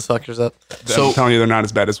 cutting those fuckers up. So- I'm telling you, they're not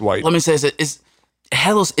as bad as white. Let me say this.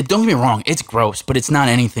 Hellos, don't get me wrong, it's gross, but it's not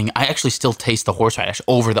anything. I actually still taste the horseradish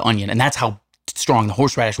over the onion, and that's how strong the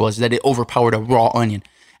horseradish was, that it overpowered a raw onion.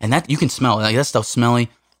 And that you can smell it. Like, that stuff's smelly.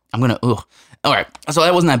 I'm gonna, ugh. All right, so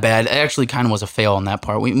that wasn't that bad. It actually kind of was a fail on that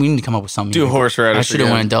part. We need to come up with something. Do new. horseradish I should have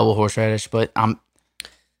again. went double horseradish, but I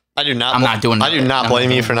do not. I'm not doing I do it. not I'm blame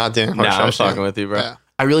not you doing for not doing Nah, I'm horseradish. fucking with you, bro. Yeah.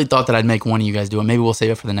 I really thought that I'd make one of you guys do it. Maybe we'll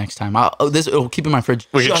save it for the next time. It'll keep in my fridge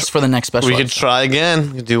We could just for the next special. We could episode. try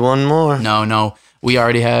again. We could do one more. No, we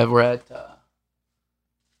already have. We're at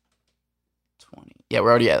 20. Yeah, we're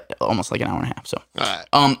already at almost like an hour and a half. So, All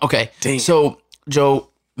right. okay. Damn. So, Joe,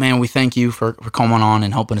 man, we thank you for coming on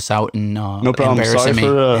and helping us out and No problem. embarrassing Sorry me.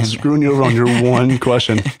 for And screwing you over on your one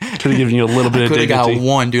question. Could have given you a little bit of could have got dignity.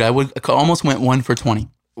 one, dude. I almost went 1 for 20.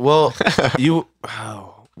 Well,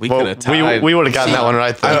 we could Well, have tied. we would have gotten that one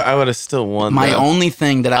right there. I would have still won. My though. only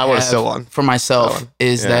thing that I would've have still won. for myself That one.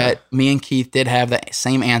 is Yeah. that me and Keith did have that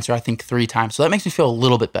same answer, I think, 3 times. So that makes me feel a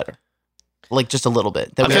little bit better. Like, just a little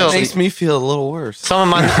bit. That I we feel- It actually- makes me feel a little worse. Some of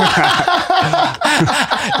my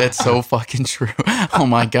That's so fucking true. Oh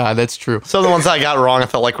my God, that's true. some of the ones I got wrong, I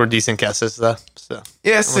felt like were decent guesses though. So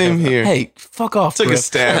Yeah, same here. Hey, fuck off. Took a Griff.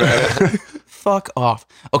 stab at it. Fuck off.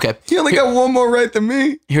 Okay, He only got one more right than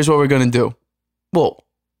me. here's what we're gonna do. Well,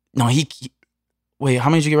 no, wait, how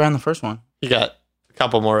many did you get right on the first one? you got a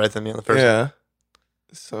couple more right than me on the first one. Yeah.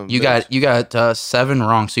 Some You bitch. got 7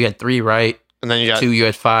 wrong, so you had 3 right. And then you got 2, you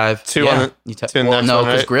had 5. Two yeah. on the- You 2 in the next no, one,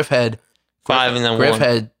 because right? Griff had 5 and then Griff 1.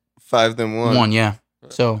 had 5 then 1. 1. Yeah.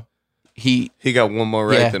 So he He got one more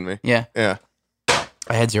right yeah, than me. Yeah. Yeah.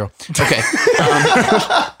 I had 0. Okay.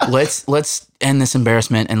 Let's end this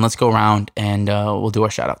embarrassment and let's go around and we'll do our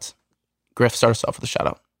shout outs. Griff, start us off with a shout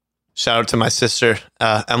out. Shout out to my sister,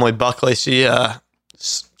 Emily Buckley. She a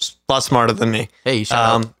lot smarter than me. Hey,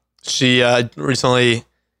 shout out. She recently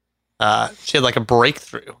she had like a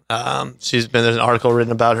breakthrough. There's an article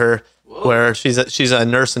written about her where she's a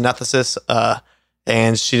nurse anesthetist,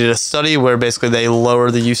 and she did a study where basically they lower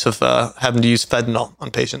the use of having to use fentanyl on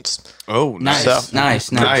patients. Oh, Nice, So-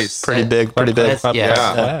 nice. Pretty big, pretty big. That's,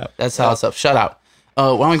 yeah, that's how it's up. Shout out. Why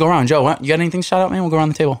don't we go around? Joe, you got anything to shout out, man? We'll go around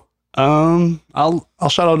the table. I'll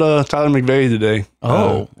shout out Tyler McVeigh today.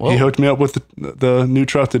 Oh, whoa. he hooked me up with the new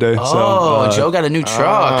truck today. Oh, so, Joe got a new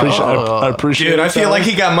truck. I appreciate Dude, it. I feel like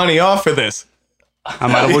he got money off for this. I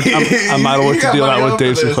might have worked, I might have You worked got a deal money out with off for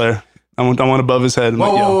Dave this. Sinclair. I went above his head. I'm Whoa,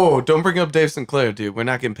 like, yo, whoa, don't bring up Dave Sinclair, dude. We're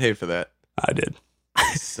not getting paid for that. I did.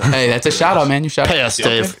 Hey, that's a shout out, man. You shout Pay out. us,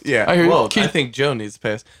 Dave. Yeah. I hear you. Well, Keith. I think Joe needs to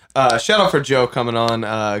pass. Shout out for Joe coming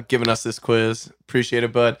on, giving us this quiz. Appreciate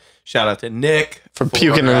it, bud. Shout out to Nick For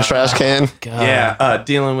puking in a trash can. God. Yeah,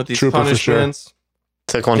 dealing with these Trooper for sure. punishments.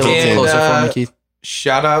 Took one Get for a the little team. closer for me, Keith.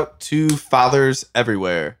 Shout out to fathers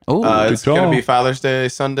everywhere. Ooh, It's good going call. to be Father's Day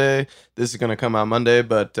Sunday. This is going to come out Monday,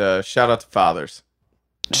 but shout out to fathers.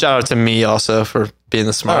 Shout out to me also for being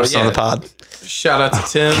the smartest on yeah. the pod. Shout out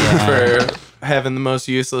to Tim for having the most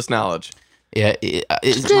useless knowledge. Yeah,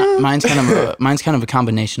 mine's kind of a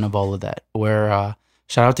combination of all of that. Where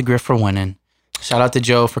shout out to Griff for winning, shout out to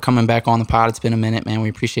Joe for coming back on the pod. It's been a minute, man. We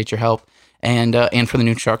appreciate your help, and for the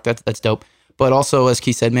new truck. That's dope. But also, as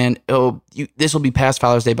Keith said, man, this will be past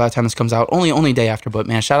Father's Day by the time this comes out. Only day after. But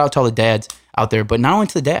man, shout out to all the dads out there. But not only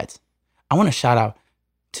to the dads, I want to shout out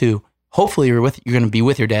to. Hopefully, you're going to be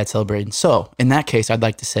with your dad celebrating. So in that case, I'd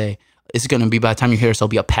like to say. It's going to be, by the time you hear this, it'll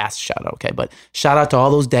be a past shout out, okay? But shout out to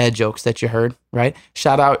all those dad jokes that you heard, right?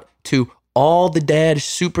 Shout out to all the dad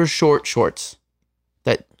super short shorts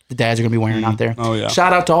that the dads are going to be wearing out there. Oh, yeah.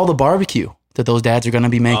 Shout out to all the barbecue that those dads are going to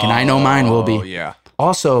be making. I know mine will Oh, be. yeah.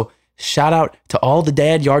 Also, Shout out to all the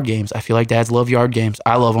dad yard games. I feel like dads love yard games.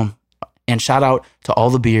 I love them. And shout out to all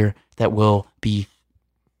the beer that will be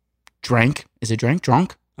drank. Is it drank?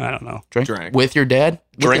 Drunk? I don't know. Drink. With your dad?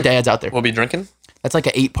 With Drink. the dads out there. We'll be drinking. That's like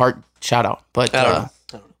an 8-part shout out. But I don't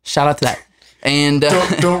know. shout out to that. And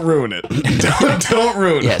Don't ruin it. Don't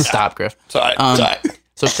ruin yeah, it. stop, Griff. Sorry.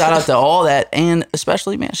 So shout out to all that, and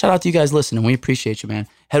especially, man, shout out to you guys listening. We appreciate you, man.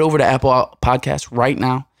 Head over to Apple Podcasts right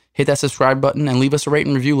now. Hit that subscribe button and leave us a rate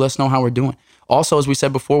and review. Let us know how we're doing. Also, as we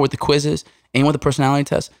said before, with the quizzes and with the personality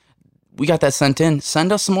test, we got that sent in.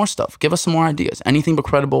 Send us some more stuff. Give us some more ideas.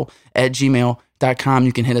 Anythingbutcredible@gmail.com.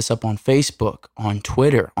 You can hit us up on Facebook, on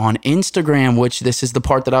Twitter, on Instagram, which this is the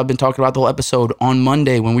part that I've been talking about the whole episode. On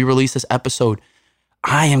Monday, when we release this episode,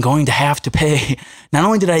 I am going to have to pay. Not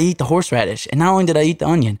only did I eat the horseradish and not only did I eat the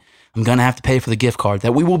onion, I'm going to have to pay for the gift card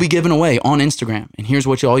that we will be giving away on Instagram. And here's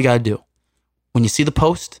what all you got to do. When you see the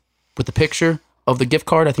post with the picture of the gift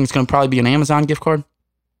card, I think it's going to probably be an Amazon gift card.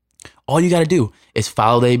 All you got to do is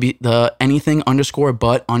follow the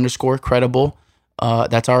anything_but_credible.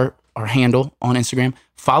 That's our handle on Instagram.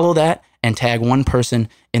 Follow that and tag one person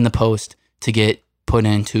in the post to get put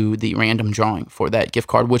into the random drawing for that gift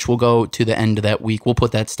card, which will go to the end of that week. We'll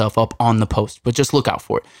put that stuff up on the post, but just look out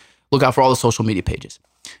for it. Look out for all the social media pages.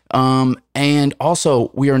 And also,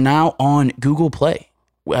 we are now on Google Play.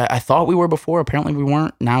 I thought we were before. Apparently we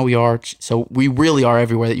weren't. Now we are. So we really are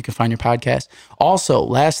everywhere that you can find your podcast. Also,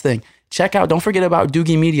 last thing, check out, don't forget about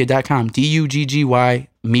doogiemedia.com, DUGGY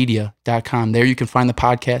media.com. There you can find the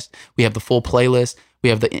podcast. We have the full playlist. We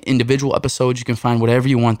have the individual episodes. You can find whatever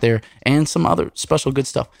you want there and some other special good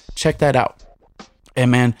stuff. Check that out.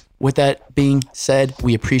 And man, with that being said,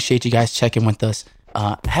 we appreciate you guys checking with us.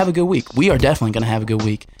 Have a good week. We are definitely going to have a good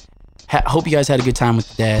week. Hope you guys had a good time with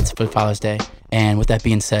the dads for Father's Day. And with that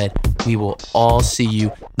being said, we will all see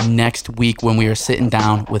you next week when we are sitting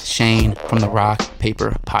down with Shane from the Rock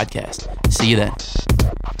Paper Podcast. See you then.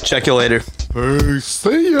 Check you later. Peace.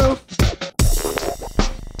 See ya.